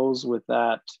just close with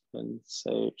that and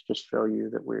say, just show you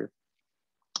that we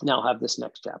now have this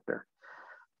next chapter.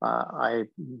 I'm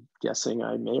guessing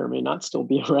I may or may not still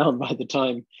be around by the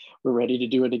time we're ready to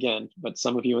do it again, but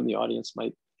some of you in the audience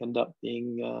might end up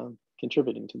being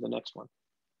contributing to the next one.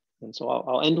 And so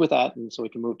I'll end with that, and so we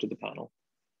can move to the panel.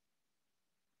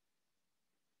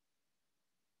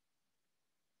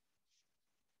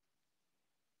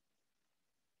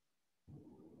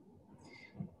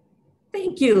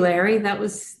 Thank you, Larry. That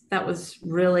was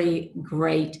really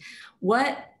great.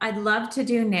 What I'd love to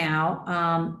do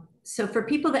now, so for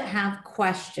people that have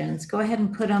questions, go ahead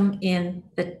and put them in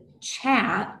the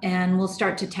chat and we'll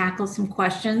start to tackle some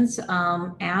questions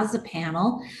as a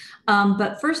panel.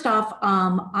 But first off,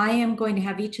 I am going to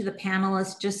have each of the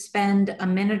panelists just spend a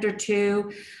minute or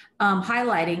two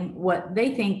highlighting what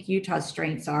they think Utah's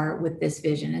strengths are with this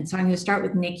vision. And so I'm going to start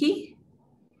with Nikki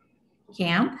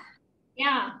Camp.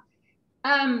 Yeah.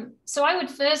 So I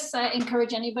would first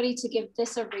encourage anybody to give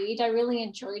this a read. I really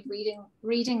enjoyed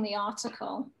reading the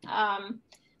article.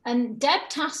 And Deb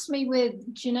tasked me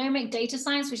with genomic data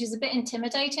science, which is a bit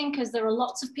intimidating because there are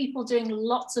lots of people doing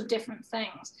lots of different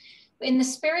things. But in the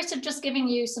spirit of just giving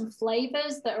you some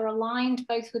flavors that are aligned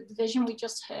both with the vision we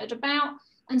just heard about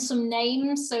and some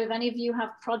names, so if any of you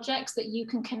have projects that you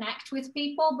can connect with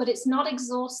people, but it's not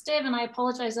exhaustive, and I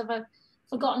apologize if I've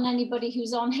forgotten anybody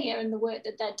who's on here and the work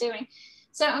that they're doing.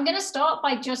 So I'm going to start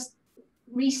by just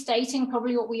restating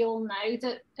probably what we all know,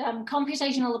 that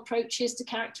computational approaches to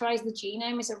characterize the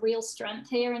genome is a real strength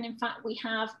here. And in fact, we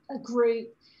have a group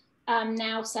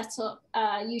now set up,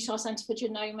 Utah Center for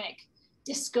Genomic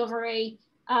Discovery,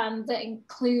 that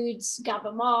includes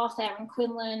Gabor Marth, Aaron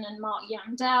Quinlan, and Mark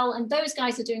Yandel. And those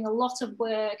guys are doing a lot of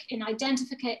work in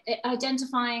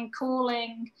identifying,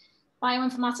 calling,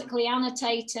 bioinformatically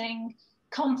annotating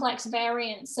complex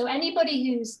variants. So anybody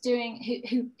who's doing,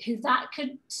 who that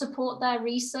could support their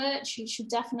research, you should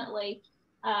definitely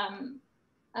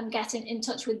get in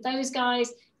touch with those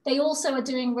guys. They also are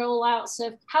doing rollouts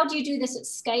of how do you do this at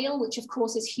scale, which of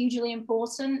course is hugely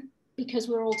important because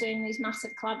we're all doing these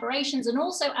massive collaborations, and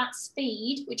also at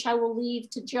speed, which I will leave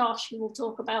to Josh, who will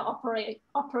talk about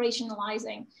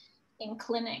operationalizing in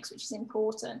clinics, which is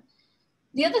important.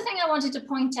 The other thing I wanted to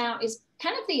point out is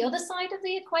kind of the other side of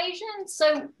the equation.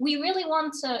 So we really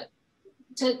want to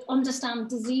understand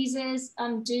diseases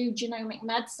and do genomic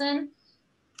medicine.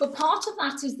 but part of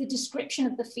that is the description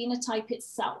of the phenotype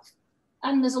itself.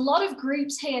 And there's a lot of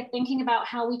groups here thinking about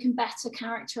how we can better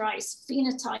characterize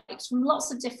phenotypes from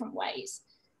lots of different ways.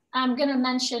 I'm going to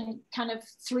mention kind of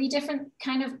 3 different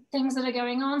kind of things that are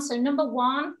going on. So number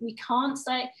 1, I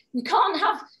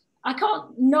can't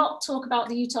not talk about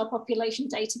the Utah population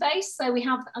database. So we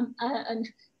have a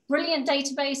brilliant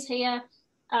database here,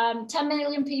 10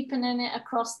 million people in it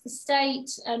across the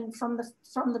state, and from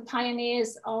the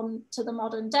pioneers on to the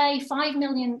modern day, 5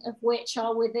 million of which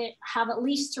are with it, have at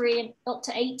least 3 and up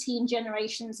to 18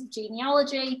 generations of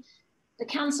genealogy. The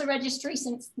cancer registry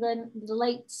since the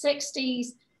late 60s,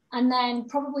 and then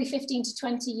probably 15 to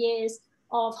 20 years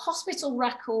of hospital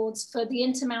records for the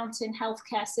Intermountain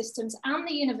healthcare systems and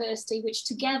the university, which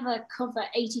together cover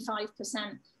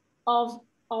 85% of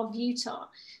Utah.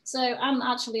 So I'm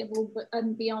actually a little bit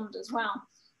and beyond as well.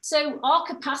 So our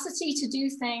capacity to do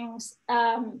things,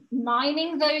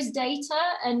 mining those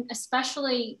data, and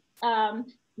especially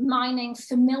mining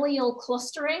familial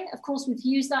clustering. Of course, we've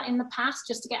used that in the past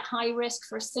just to get high risk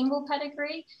for a single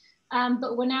pedigree.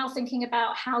 But we're now thinking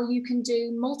about how you can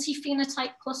do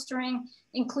multi-phenotype clustering,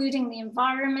 including the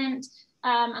environment.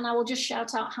 And I will just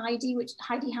shout out Heidi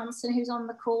Hansen, who's on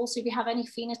the call. So if you have any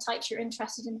phenotypes you're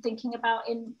interested in thinking about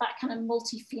in that kind of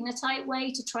multi-phenotype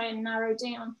way to try and narrow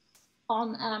down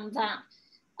on that.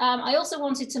 I also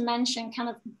wanted to mention kind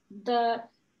of the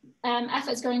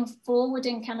efforts going forward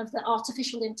in kind of the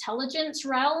artificial intelligence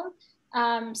realm.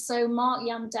 So Mark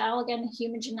Yandel, again,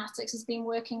 Human Genetics, has been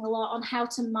working a lot on how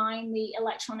to mine the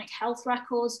electronic health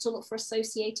records to look for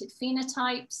associated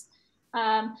phenotypes.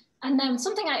 And then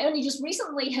something I only just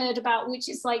recently heard about, which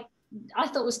is like, I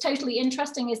thought was totally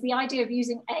interesting, is the idea of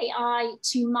using AI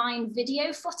to mine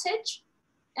video footage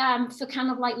for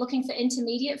kind of like looking for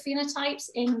intermediate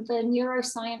phenotypes in the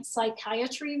neuroscience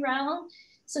psychiatry realm.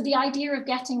 So the idea of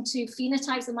getting to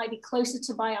phenotypes that might be closer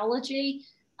to biology,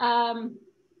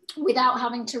 without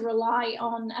having to rely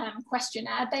on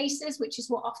questionnaire bases, which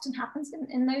is what often happens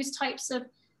in those types of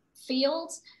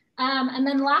fields. And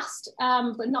then last,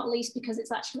 but not least, because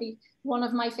it's actually one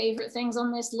of my favorite things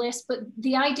on this list, but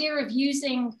the idea of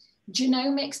using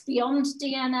genomics beyond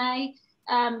DNA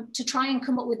to try and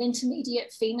come up with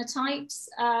intermediate phenotypes.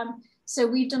 So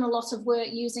we've done a lot of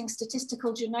work using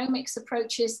statistical genomics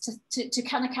approaches to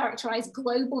kind of characterize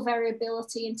global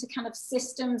variability into kind of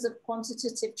systems of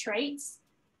quantitative traits,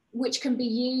 which can be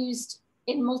used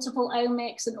in multiple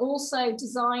omics and also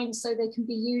designed so they can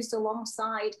be used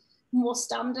alongside more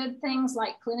standard things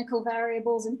like clinical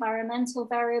variables, environmental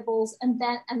variables, and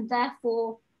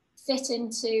therefore fit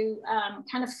into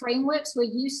kind of frameworks we're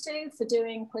used to for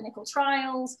doing clinical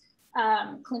trials,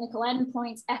 clinical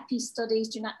endpoints, epi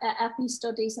studies,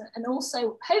 and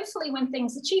also hopefully when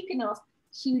things are cheap enough,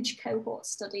 huge cohort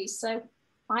studies. So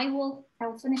I'll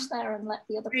finish there and let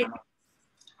the other panel.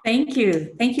 Thank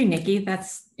you, Nikki.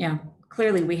 That's,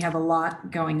 clearly we have a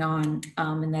lot going on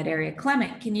in that area.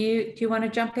 Clement, do you want to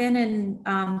jump in and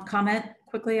comment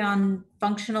quickly on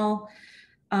functional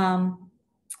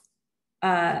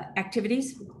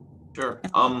activities? Sure.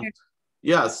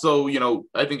 Yeah, so,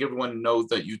 I think everyone knows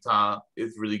that Utah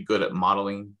is really good at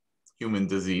modeling human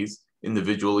disease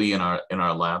individually in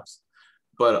our labs.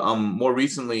 But more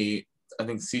recently, I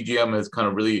think CGM has kind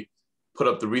of really put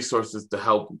up the resources to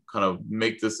help kind of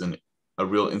make this a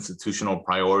real institutional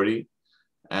priority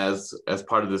as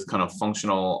part of this kind of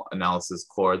functional analysis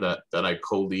core that I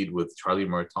co-lead with Charlie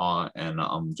Murtaugh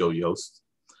and Joe Yost.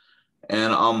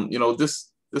 And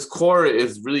this core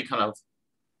is really kind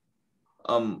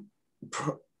of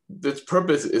its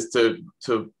purpose is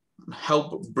to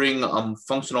help bring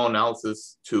functional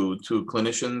analysis to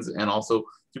clinicians and also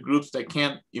to groups that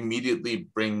can't immediately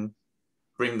bring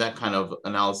that kind of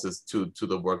analysis to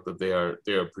the work that they are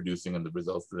producing and the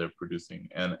results that they're producing.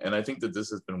 And I think that this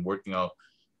has been working out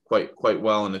quite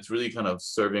well, and it's really kind of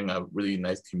serving a really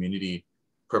nice community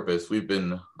purpose. We've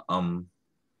been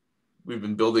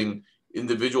building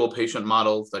individual patient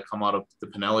models that come out of the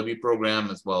Penelope program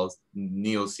as well as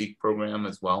NeoSeq program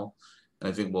as well. And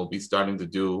I think we'll be starting to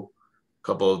do a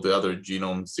couple of the other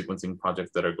genome sequencing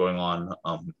projects that are going on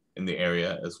in the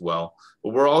area as well.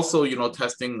 But we're also,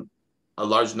 testing a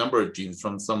large number of genes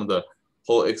from some of the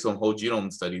whole exome, whole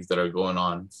genome studies that are going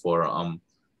on for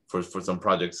some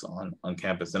projects on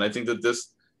campus. And I think that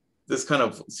this kind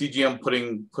of CGM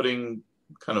putting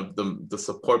kind of the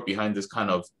support behind this kind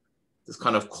of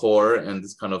core and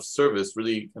this kind of service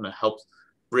really kind of helps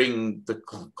bring the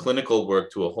clinical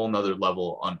work to a whole nother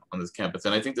level on this campus.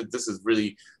 And I think that this is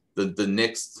really the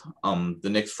next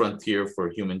frontier for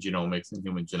human genomics and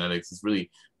human genetics is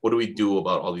really, what do we do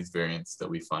about all these variants that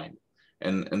we find?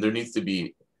 And there needs to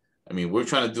be I mean, we're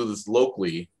trying to do this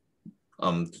locally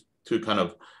to kind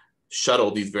of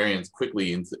shuttle these variants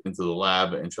quickly into the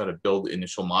lab and try to build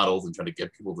initial models and try to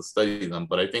get people to study them.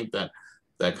 But I think that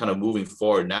kind of moving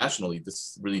forward nationally,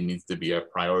 this really needs to be our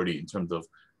priority in terms of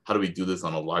how do we do this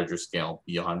on a larger scale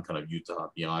beyond kind of Utah,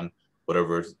 beyond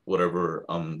whatever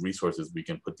resources we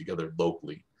can put together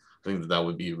locally. I think that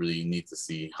would be really neat to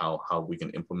see how we can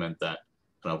implement that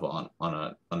kind of on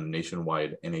a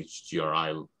nationwide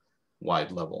NHGRI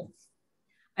wide level.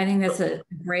 I think that's a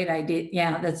great idea.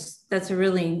 Yeah, that's a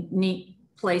really neat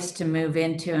place to move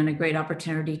into and a great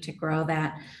opportunity to grow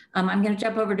that. I'm going to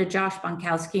jump over to Josh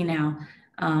Bonkowski now.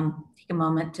 Take a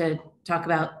moment to talk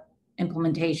about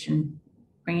implementation,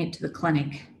 bring it to the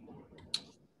clinic.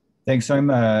 Thanks. So I'm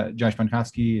Josh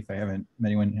Bonkowski, if I haven't met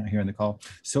anyone here on the call.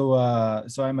 So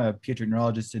I'm a pediatric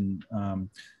neurologist and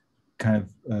kind of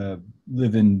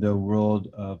live in the world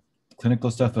of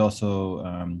clinical stuff, but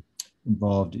also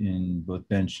involved in both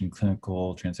bench and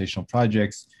clinical translational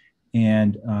projects.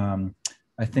 And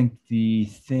I think the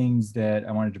things that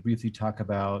I wanted to briefly talk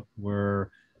about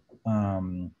were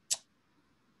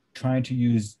trying to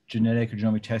use genetic or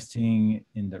genomic testing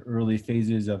in the early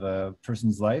phases of a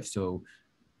person's life. So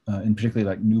in particularly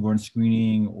like newborn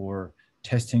screening or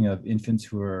testing of infants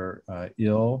who are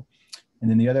ill. And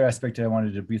then the other aspect that I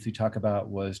wanted to briefly talk about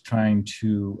was trying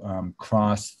to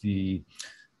cross the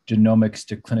genomics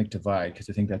to clinic divide, because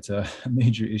I think that's a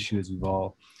major issue as we've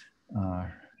all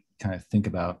kind of think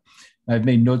about. I've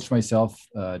made notes for myself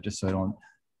just so I don't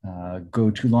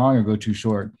go too long or go too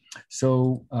short.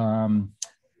 So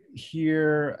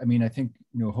here, I mean, I think,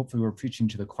 hopefully we're preaching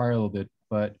to the choir a little bit,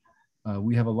 but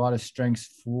we have a lot of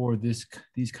strengths for these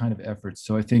kind of efforts.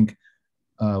 So I think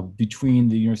between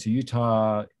the University of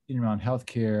Utah, in and around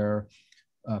healthcare,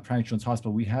 Primary Children's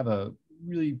Hospital, we have a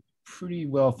really pretty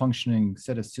well functioning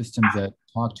set of systems that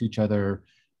talk to each other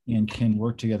and can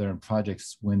work together in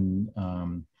projects when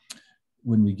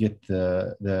we get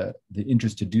the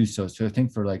interest to do so. So I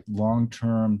think for like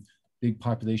long-term big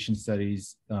population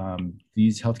studies,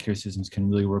 these healthcare systems can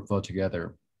really work well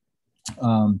together.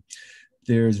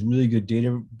 There's really good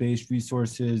database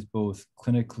resources, both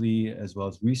clinically as well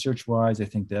as research-wise. I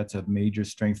think that's a major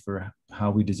strength for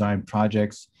how we design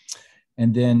projects.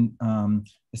 And then,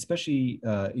 especially,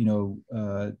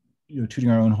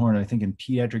 tooting our own horn, I think in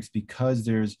pediatrics, because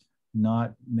there's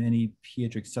not many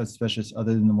pediatric subspecialists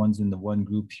other than the ones in the one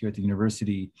group here at the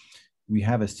university, we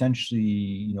have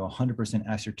essentially, 100%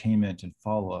 ascertainment and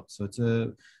follow-up. So it's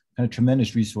a kind of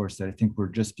tremendous resource that I think we're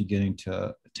just beginning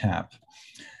to tap.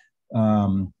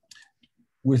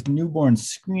 With newborn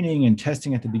screening and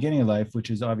testing at the beginning of life, which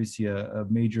is obviously a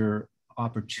major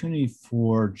opportunity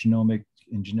for genomic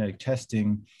and genetic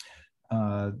testing,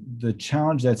 the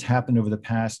challenge that's happened over the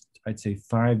past, I'd say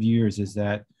 5 years, is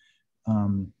that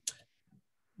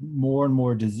more and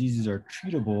more diseases are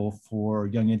treatable for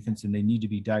young infants, and they need to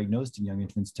be diagnosed in young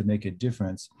infants to make a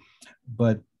difference.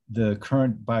 But the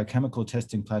current biochemical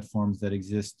testing platforms that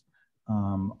exist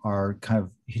are kind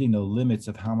of hitting the limits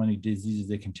of how many diseases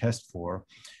they can test for.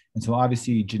 And so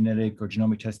obviously genetic or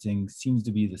genomic testing seems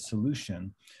to be the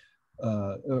solution,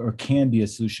 or can be a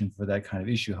solution for that kind of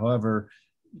issue. However,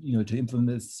 to implement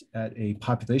this at a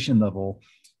population level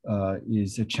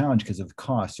is a challenge because of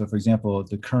cost. So for example,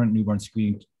 the current newborn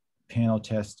screening panel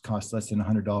test costs less than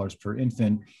 $100 per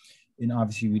infant. And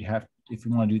obviously we'd have, if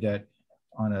we want to do that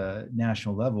on a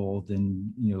national level,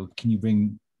 then, can you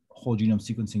bring whole genome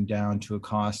sequencing down to a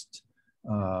cost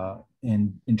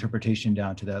and interpretation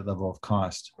down to that level of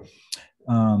cost.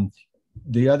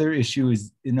 The other issue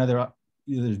is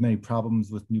there's many problems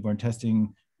with newborn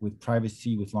testing, with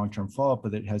privacy, with long-term follow-up,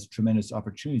 but it has tremendous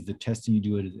opportunities. The testing you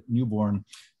do at a newborn,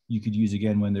 you could use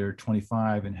again when they're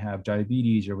 25 and have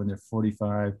diabetes, or when they're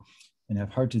 45 and have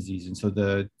heart disease. And so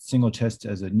the single test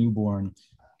as a newborn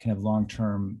can have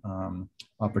long-term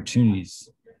opportunities.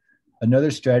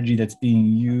 Another strategy that's being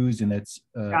used, and that's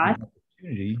an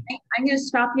opportunity. I'm going to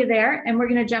stop you there, and we're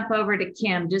going to jump over to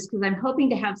Kim, just because I'm hoping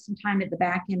to have some time at the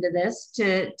back end of this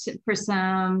for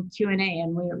some Q&A,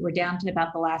 and we're down to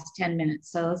about the last 10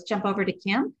 minutes. So let's jump over to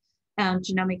Kim,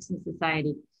 Genomics and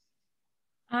Society.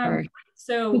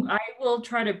 So I will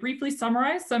try to briefly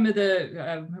summarize some of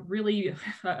the really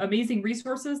amazing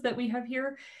resources that we have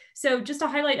here. So just to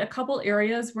highlight a couple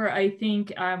areas where I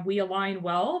think we align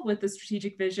well with the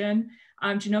strategic vision.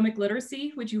 Genomic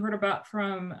literacy, which you heard about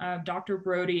from Dr.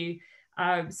 Brody.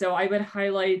 So I would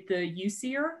highlight the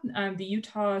UCER, the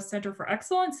Utah Center for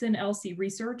Excellence in LC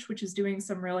Research, which is doing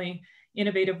some really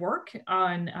innovative work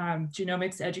on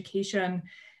genomics education,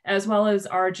 as well as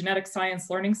our Genetic Science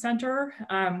Learning Center,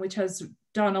 which has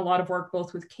done a lot of work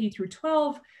both with K through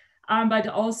 12 but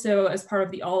also as part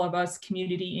of the All of Us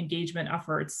community engagement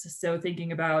efforts. So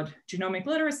thinking about genomic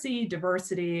literacy,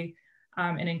 diversity,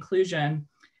 and inclusion.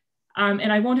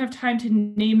 And I won't have time to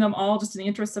name them all just in the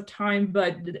interest of time,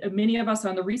 but many of us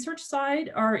on the research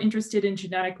side are interested in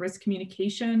genetic risk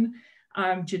communication,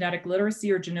 genetic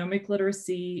literacy or genomic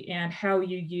literacy, and how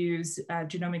you use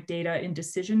genomic data in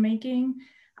decision-making.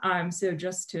 So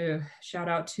just to shout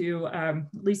out to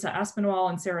Lisa Aspinwall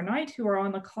and Sarah Knight, who are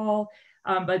on the call,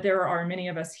 but there are many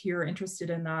of us here interested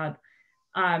in that.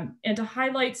 And to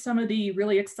highlight some of the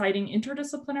really exciting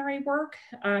interdisciplinary work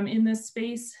in this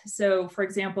space. So for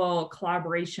example,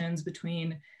 collaborations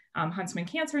between Huntsman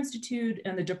Cancer Institute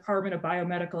and the Department of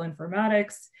Biomedical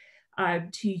Informatics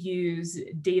to use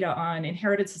data on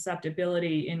inherited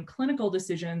susceptibility in clinical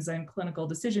decisions and clinical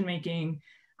decision-making,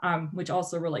 which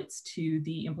also relates to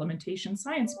the implementation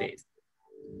science base.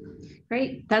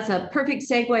 Great, that's a perfect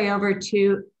segue over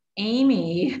to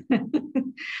Amy,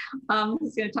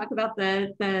 who's going to talk about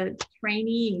the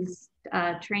trainees,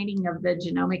 training of the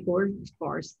genomic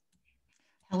workforce.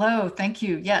 Hello, thank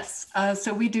you. Yes,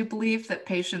 so we do believe that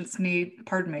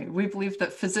we believe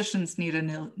that physicians need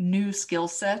a new skill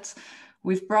set.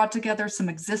 We've brought together some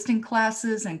existing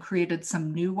classes and created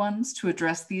some new ones to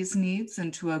address these needs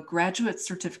into a graduate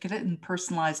certificate in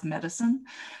personalized medicine.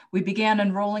 We began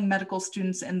enrolling medical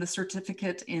students in the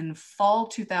certificate in fall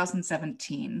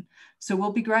 2017. So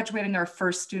we'll be graduating our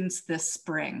first students this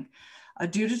spring.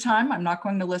 Due to time, I'm not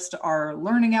going to list our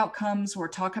learning outcomes or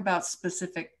talk about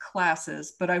specific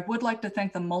classes, but I would like to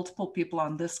thank the multiple people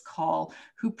on this call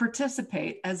who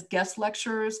participate as guest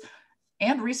lecturers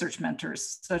and research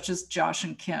mentors, such as Josh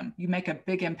and Kim. You make a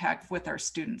big impact with our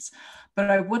students.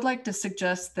 But I would like to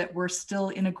suggest that we're still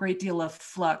in a great deal of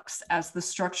flux as the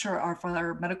structure of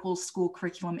our medical school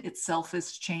curriculum itself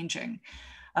is changing.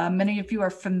 Many of you are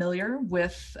familiar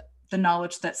with the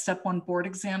knowledge that Step 1 board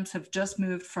exams have just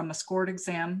moved from a scored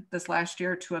exam this last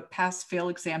year to a pass-fail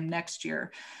exam next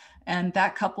year. And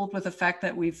that coupled with the fact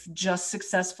that we've just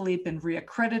successfully been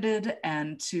reaccredited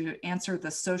and to answer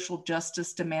the social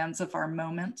justice demands of our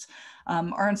moment,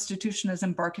 our institution is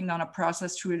embarking on a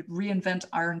process to reinvent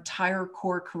our entire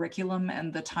core curriculum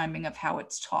and the timing of how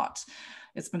it's taught.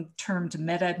 It's been termed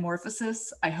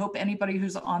metamorphosis. I hope anybody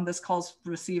who's on this call's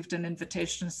received an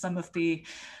invitation to some of the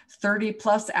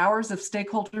 30+ hours of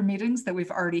stakeholder meetings that we've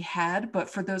already had. But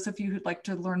for those of you who'd like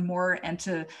to learn more and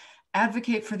to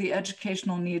advocate for the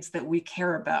educational needs that we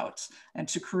care about and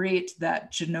to create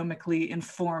that genomically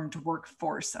informed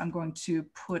workforce, I'm going to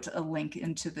put a link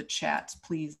into the chat.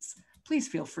 Please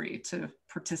feel free to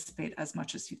participate as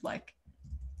much as you'd like.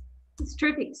 It's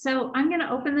terrific. So I'm going to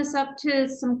open this up to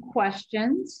some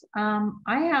questions. I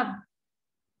have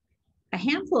a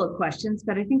handful of questions,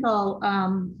 but I think I'll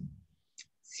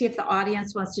see if the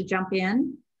audience wants to jump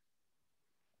in.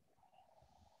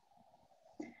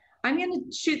 I'm going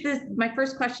to shoot my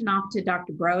first question off to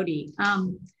Dr. Brody.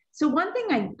 So one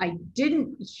thing I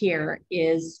didn't hear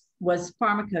was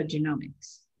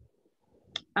pharmacogenomics.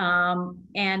 And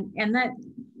that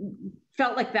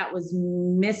felt like that was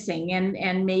missing,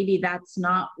 and maybe that's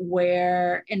not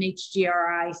where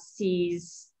NHGRI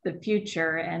sees the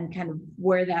future and kind of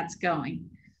where that's going.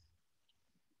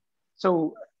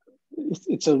 So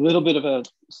it's a little bit of a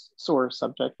sore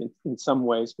subject in some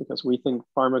ways, because we think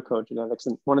pharmacogenetics,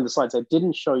 and one of the slides I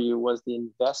didn't show you was the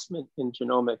investment in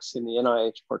genomics in the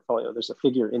NIH portfolio. There's a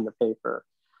figure in the paper.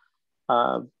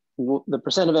 The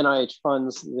percent of NIH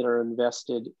funds that are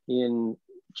invested in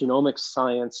genomics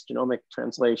science, genomic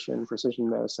translation, precision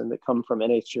medicine that come from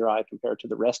NHGRI compared to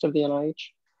the rest of the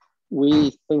NIH,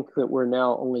 we think that we're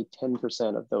now only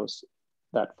 10% of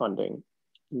that funding.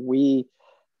 We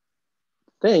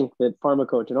think that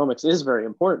pharmacogenomics is very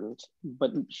important,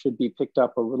 but should be picked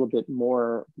up a little bit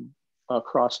more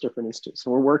across different institutes.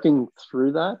 So we're working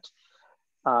through that.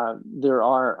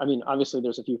 Obviously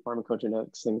there's a few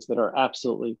pharmacogenetics things that are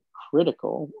absolutely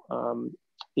critical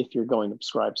if you're going to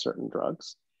prescribe certain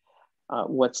drugs.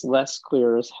 What's less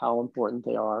clear is how important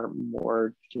they are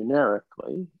more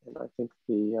generically. And I think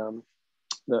the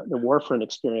warfarin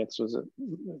experience was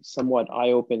somewhat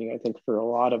eye-opening, I think, for a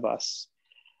lot of us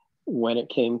when it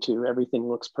came to everything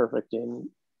looks perfect in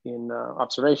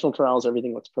observational trials,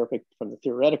 everything looks perfect from the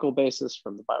theoretical basis,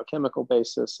 from the biochemical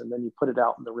basis, and then you put it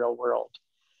out in the real world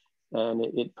and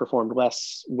it performed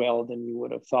less well than you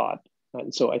would have thought.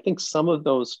 And so I think some of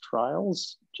those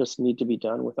trials just need to be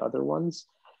done with other ones.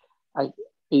 I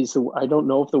don't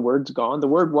know if the word's gone. The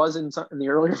word was in the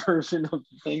earlier version of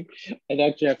the thing. I'd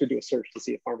actually have to do a search to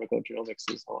see if pharmacogenomics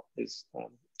is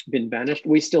been banished.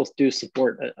 We still do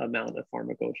support an amount of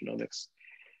pharmacogenomics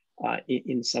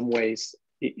in some ways.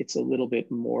 it's a little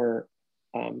bit more,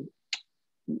 and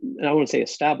I wouldn't say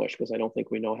established because I don't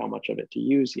think we know how much of it to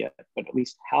use yet, but at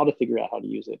least how to figure out how to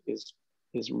use it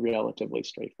is relatively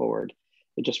straightforward.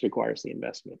 It just requires the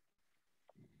investment.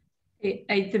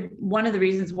 One of the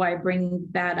reasons why I bring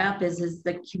that up is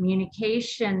the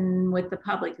communication with the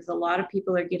public, because a lot of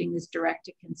people are getting this direct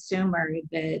to consumer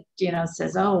that, you know,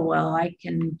 says, oh, well, I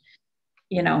can,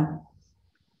 you know,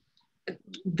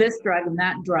 this drug and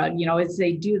that drug, you know, as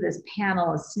they do this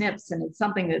panel of SNPs, and it's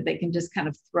something that they can just kind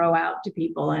of throw out to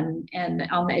people. And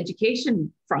on the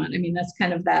education front, I mean, that's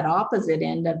kind of that opposite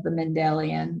end of the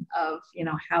Mendelian of, you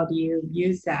know, how do you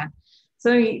use that?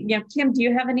 So, you know, Kim, do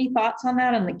you have any thoughts on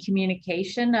that, on the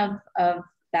communication of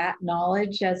that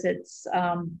knowledge as it's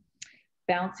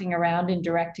bouncing around in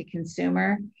direct to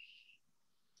consumer?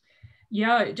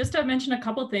 Yeah, just to mention a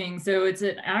couple things. So it's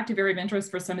an active area of interest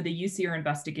for some of the UCR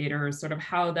investigators, sort of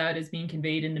how that is being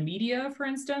conveyed in the media, for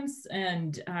instance,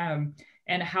 and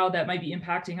how that might be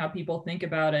impacting how people think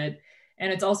about it.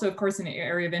 And it's also, of course, an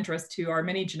area of interest to our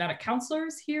many genetic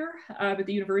counselors here at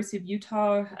the University of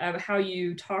Utah, how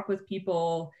you talk with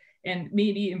people and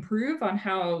maybe improve on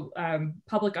how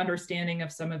public understanding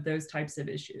of some of those types of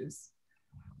issues.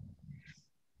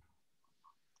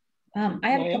 Am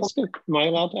I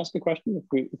allowed to ask a question? If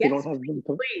we don't have really,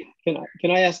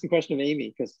 can I ask a question of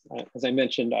Amy? Because as I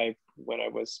mentioned, when I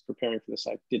was preparing for this,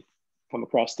 I did come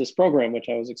across this program, which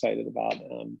I was excited about.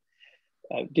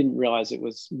 I didn't realize it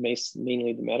was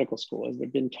mainly the medical school. Has there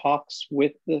been talks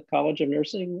with the College of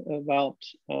Nursing about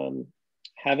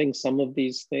having some of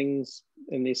these things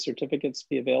and these certificates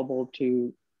be available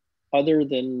to other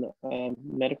than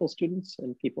medical students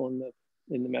and people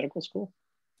in the medical school?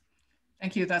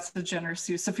 Thank you. That's the generous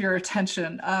use of your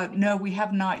attention. No, we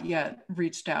have not yet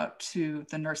reached out to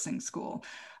the nursing school.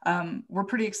 We're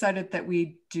pretty excited that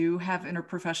we do have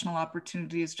interprofessional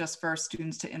opportunities just for our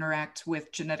students to interact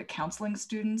with genetic counseling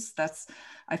students.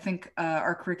 I think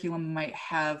our curriculum might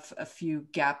have a few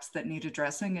gaps that need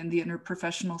addressing in the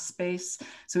interprofessional space.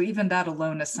 So even that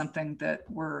alone is something that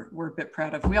we're a bit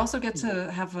proud of. We also get to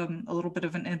have a little bit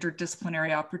of an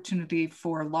interdisciplinary opportunity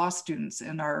for law students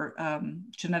in our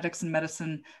genetics and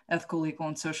medicine, ethical, legal,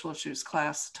 and social issues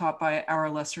class taught by our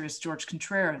illustrious George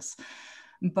Contreras.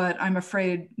 But I'm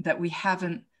afraid that we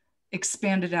haven't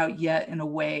expanded out yet in a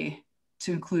way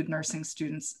to include nursing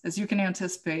students. As you can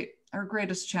anticipate, our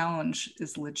greatest challenge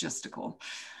is logistical.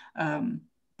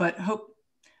 But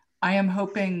I am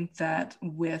hoping that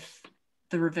with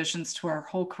the revisions to our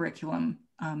whole curriculum,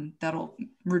 that'll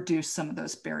reduce some of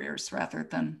those barriers rather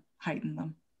than heighten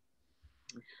them.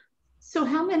 So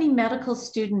how many medical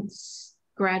students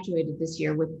graduated this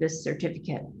year with this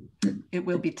certificate? It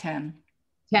will be 10.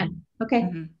 10, okay.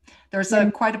 Mm-hmm. There's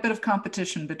quite a bit of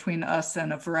competition between us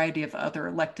and a variety of other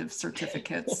elective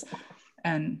certificates.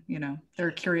 And, you know, they're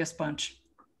a curious bunch.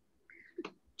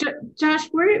 Josh,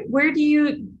 where do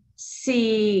you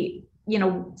see, you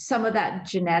know, some of that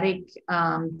genetic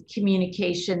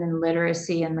communication and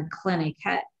literacy in the clinic?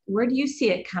 Where do you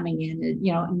see it coming in,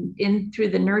 you know, in through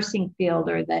the nursing field,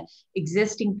 or the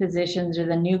existing physicians, or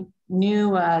the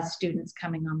new students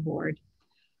coming on board?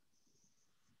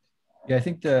 Yeah, I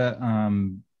think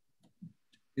the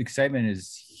excitement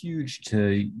is huge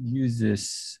to use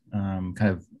this kind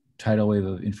of tidal wave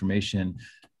of information.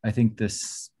 I think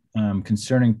this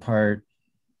concerning part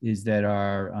is that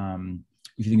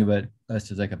if you think about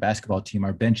us as like a basketball team,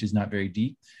 our bench is not very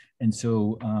deep. And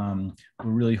so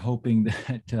we're really hoping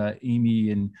that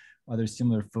Amy and other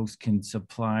similar folks can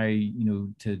supply, you know,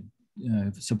 to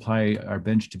supply our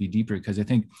bench to be deeper. Because I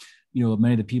think, you know,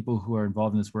 many of the people who are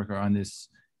involved in this work are on this,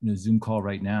 you know, Zoom call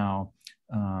right now.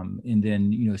 And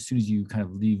then, you know, as soon as you kind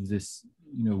of leave this,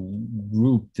 you know,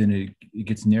 group, then it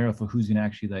gets narrow for who's going to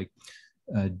actually like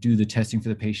do the testing for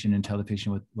the patient and tell the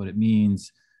patient what it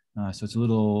means. So it's a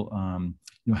little,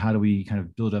 you know, how do we kind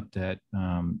of build up that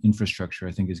infrastructure,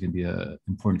 I think is going to be an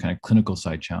important kind of clinical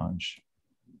side challenge.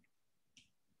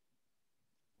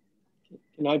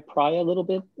 Can I pry a little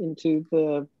bit into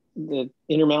the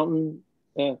Intermountain?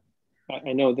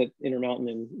 I know that Intermountain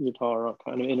and Utah are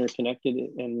kind of interconnected,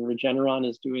 and Regeneron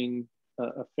is doing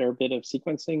a fair bit of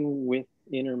sequencing with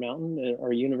Intermountain.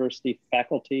 Are university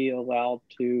faculty allowed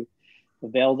to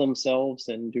avail themselves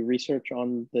and do research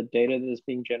on the data that is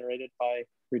being generated by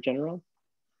Regeneron?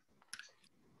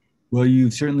 Well,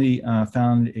 you've certainly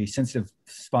found a sensitive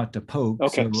spot to poke.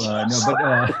 Okay. So,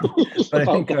 but I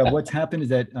think what's happened is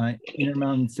that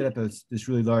Intermountain set up this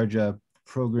really large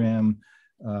program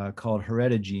called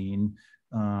Heredogene,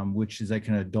 which is like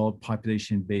an adult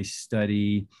population-based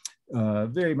study,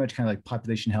 very much kind of like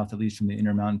population health, at least from the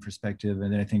Intermountain perspective.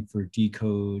 And then I think for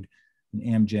Decode, and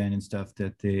Amgen and stuff,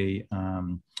 that they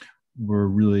were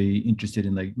really interested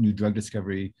in like new drug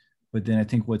discovery. But then I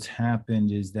think what's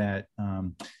happened is that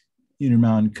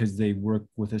Intermountain, because they work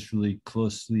with us really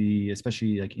closely,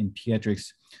 especially like in pediatrics,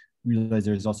 realize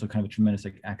there's also kind of a tremendous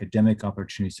like academic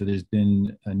opportunity. So there's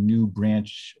been a new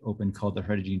branch open called the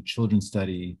Hereditary Children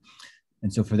Study.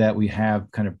 And so for that, we have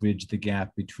kind of bridged the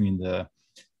gap between the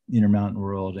Intermountain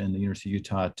world and the University of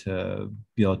Utah to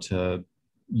be able to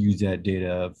use that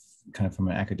data kind of from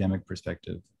an academic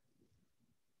perspective.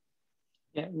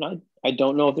 Yeah, I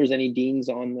don't know if there's any deans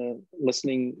on the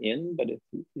listening in, but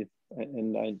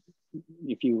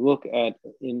if you look at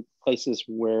in places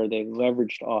where they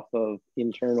leveraged off of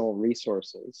internal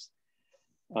resources,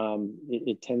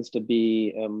 it tends to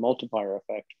be a multiplier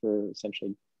effect for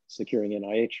essentially securing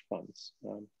NIH funds.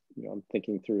 You know, I'm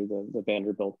thinking through the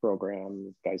Vanderbilt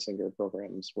program, Geisinger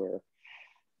programs, where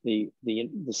the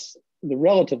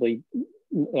relatively,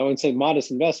 I would say,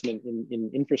 modest investment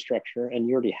in infrastructure, and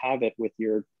you already have it with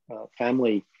your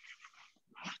family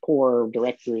core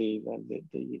directory,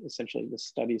 essentially the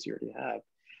studies you already have,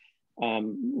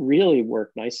 really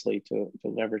work nicely to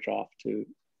leverage off to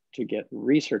get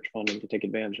research funding to take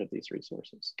advantage of these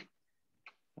resources.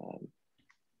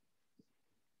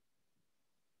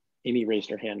 Amy raised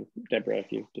her hand, Deborah,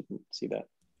 if you didn't see that.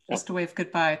 Just to wave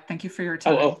goodbye. Thank you for your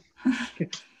time. Oh.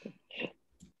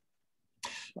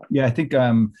 Yeah, I think,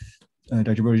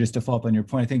 Dr. Brody, just to follow up on your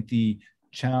point, I think the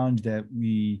challenge that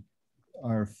we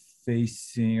are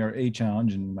facing, or a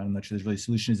challenge, and I'm not sure there's really a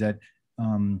solution, is that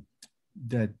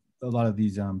that a lot of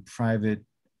these private,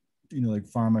 you know, like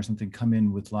pharma or something, come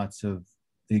in with lots of,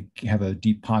 they have a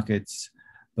deep pockets,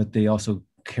 but they also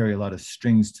carry a lot of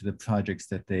strings to the projects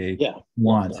that they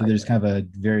want. So there's kind of a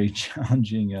very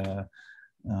challenging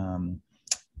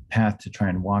path to try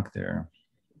and walk there.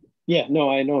 Yeah,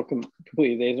 no, I know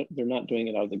completely. They're not doing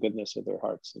it out of the goodness of their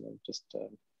hearts. You know, just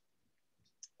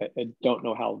I don't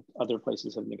know how other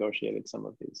places have negotiated some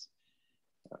of these.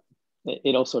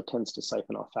 It also tends to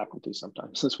siphon off faculty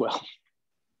sometimes as well.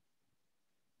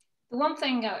 The one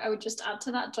thing I would just add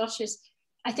to that, Josh, is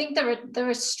I think there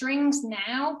are strings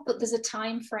now, but there's a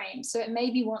time frame. So it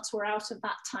may be once we're out of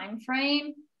that time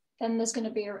frame, then there's going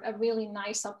to be a really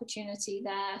nice opportunity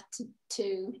there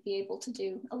to be able to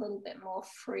do a little bit more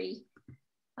free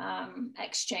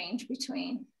exchange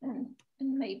between and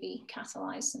maybe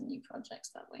catalyze some new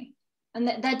projects that way. And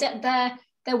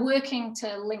they're working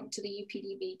to link to the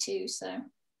UPDB too. So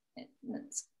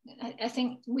I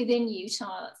think within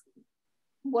Utah,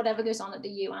 whatever goes on at the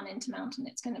U and Intermountain,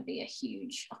 it's going to be a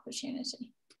huge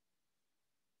opportunity.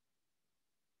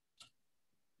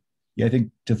 Yeah, I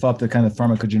think to follow up the kind of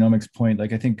pharmacogenomics point,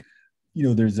 like I think, you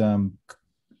know, there's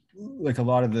like a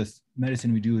lot of this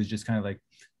medicine we do is just kind of like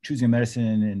choosing a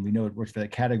medicine, and we know it works for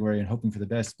that category and hoping for the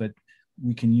best, but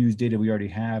we can use data we already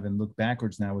have and look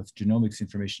backwards now with genomics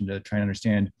information to try and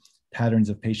understand patterns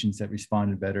of patients that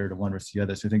responded better to one versus the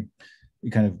other. So I think we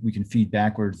can feed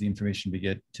backwards the information we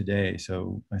get today.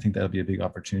 So I think that'll be a big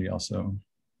opportunity also.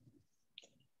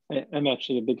 I'm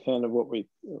actually a big fan of what we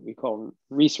call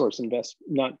resource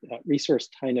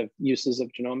kind of uses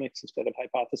of genomics instead of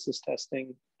hypothesis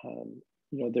testing.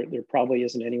 You know, there probably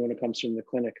isn't anyone who comes from the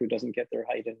clinic who doesn't get their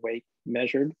height and weight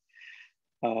measured,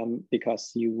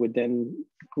 because you would then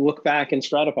look back and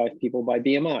stratify people by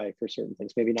BMI for certain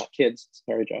things. Maybe not kids,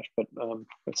 sorry, Josh, but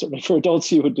certainly for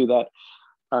adults, you would do that.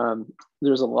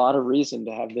 There's a lot of reason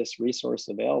to have this resource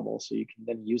available, so you can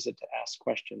then use it to ask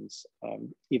questions,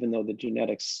 even though the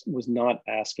genetics was not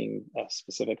asking a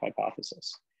specific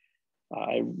hypothesis.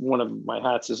 One of my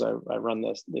hats is I run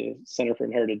the Center for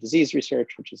Inherited Disease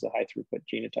Research, which is a high throughput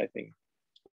genotyping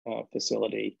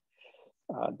facility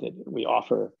that we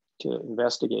offer to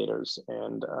investigators.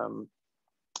 And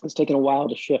it's taken a while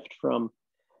to shift from,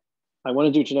 I want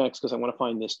to do genetics because I want to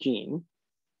find this gene,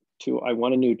 to I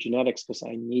want to know genetics because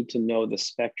I need to know the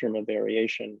spectrum of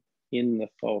variation in the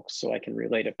folks so I can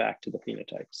relate it back to the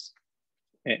phenotypes.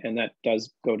 And that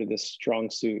does go to this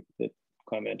strong suit that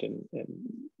Clement and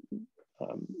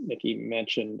Nikki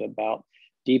mentioned about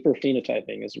deeper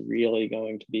phenotyping is really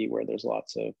going to be where there's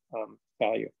lots of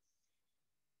value.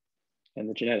 And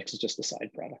the genetics is just the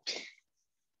side product.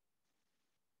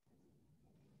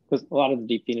 Because a lot of the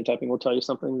deep phenotyping will tell you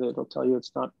something that will tell you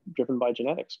it's not driven by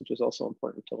genetics, which is also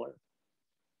important to learn.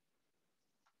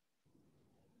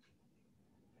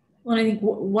 Well, I think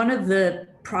one of the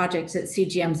projects that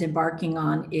CGM is embarking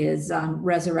on is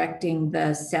resurrecting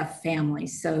the Ceph family.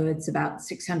 So it's about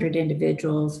 600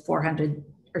 individuals, 400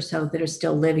 or so that are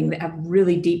still living that have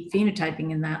really deep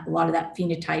phenotyping in that. A lot of that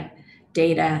phenotype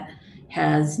data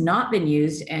has not been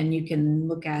used, and you can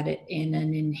look at it in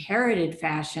an inherited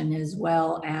fashion as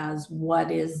well as what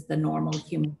is the normal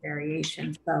human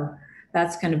variation. So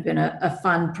that's kind of been a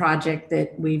fun project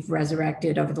that we've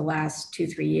resurrected over the last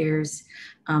 2-3 years.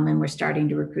 And we're starting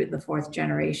to recruit the 4th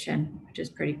generation, which is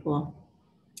pretty cool.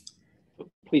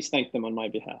 Please thank them on my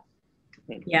behalf.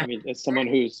 Yeah. I mean, as someone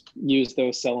who's used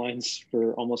those cell lines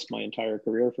for almost my entire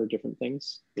career for different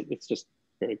things, it's just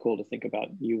very cool to think about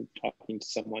you talking to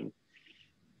someone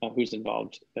who's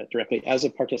involved directly as a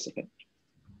participant.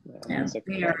 Yeah, as a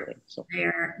so.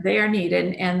 They are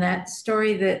needed. And that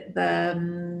story that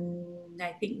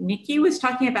I think Nikki was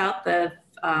talking about, the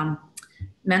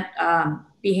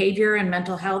behavior and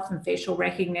mental health and facial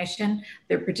recognition,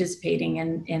 they're participating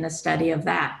in a study of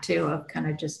that too, of kind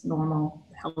of just normal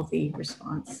healthy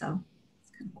response. So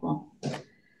it's kind of cool.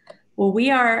 Well,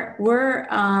 we're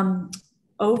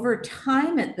over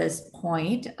time at this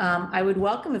point. I would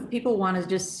welcome if people want to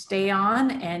just stay on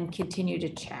and continue to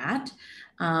chat.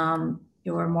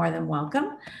 You are more than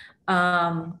welcome.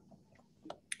 But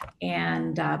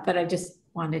I just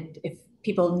wanted, if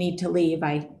people need to leave,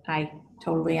 I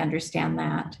totally understand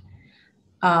that.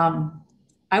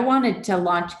 I wanted to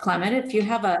launch, Clement, if you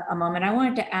have a moment, I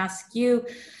wanted to ask you,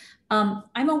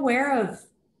 I'm aware of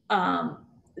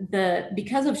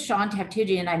because of Sean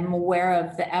Taftuji, and I'm aware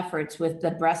of the efforts with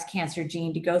the breast cancer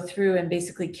gene to go through and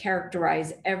basically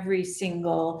characterize every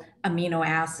single amino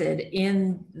acid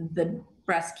in the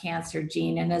breast cancer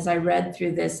gene. And as I read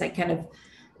through this,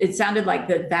 it sounded like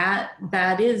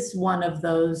that is one of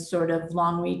those sort of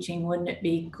long-reaching, wouldn't it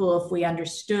be cool if we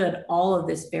understood all of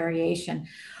this variation?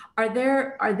 Are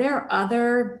there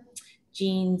other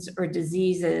genes or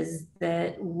diseases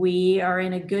that we are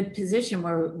in a good position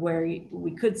where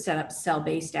we could set up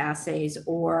cell-based assays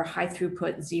or high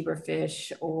throughput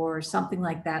zebrafish or something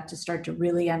like that to start to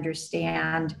really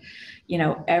understand,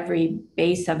 every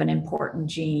base of an important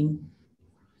gene?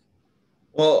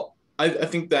 Well, I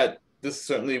think that this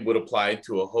certainly would apply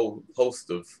to a whole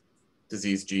host of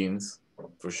disease genes,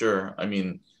 for sure. I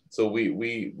mean, so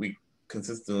we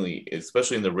consistently,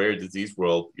 especially in the rare disease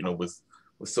world, with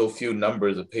so few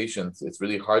numbers of patients, it's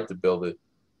really hard to build a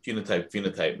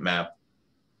genotype-phenotype map.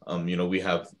 We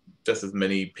have just as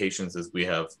many patients as we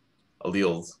have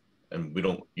alleles, and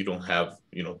you don't have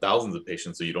thousands of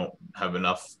patients, so you don't have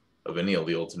enough of any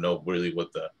allele to know really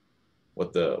what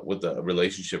the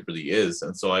relationship really is.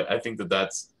 And so I think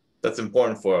that's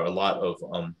important for a lot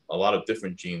of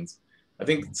different genes. I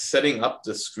think setting up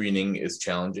the screening is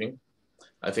challenging.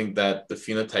 I think that the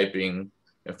phenotyping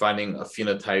and finding a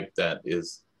phenotype that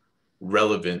is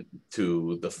relevant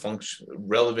to the function,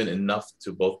 relevant enough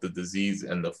to both the disease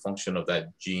and the function of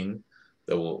that gene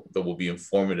that will be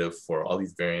informative for all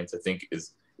these variants, I think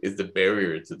is the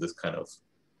barrier to this kind of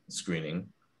screening.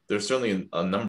 There's certainly a number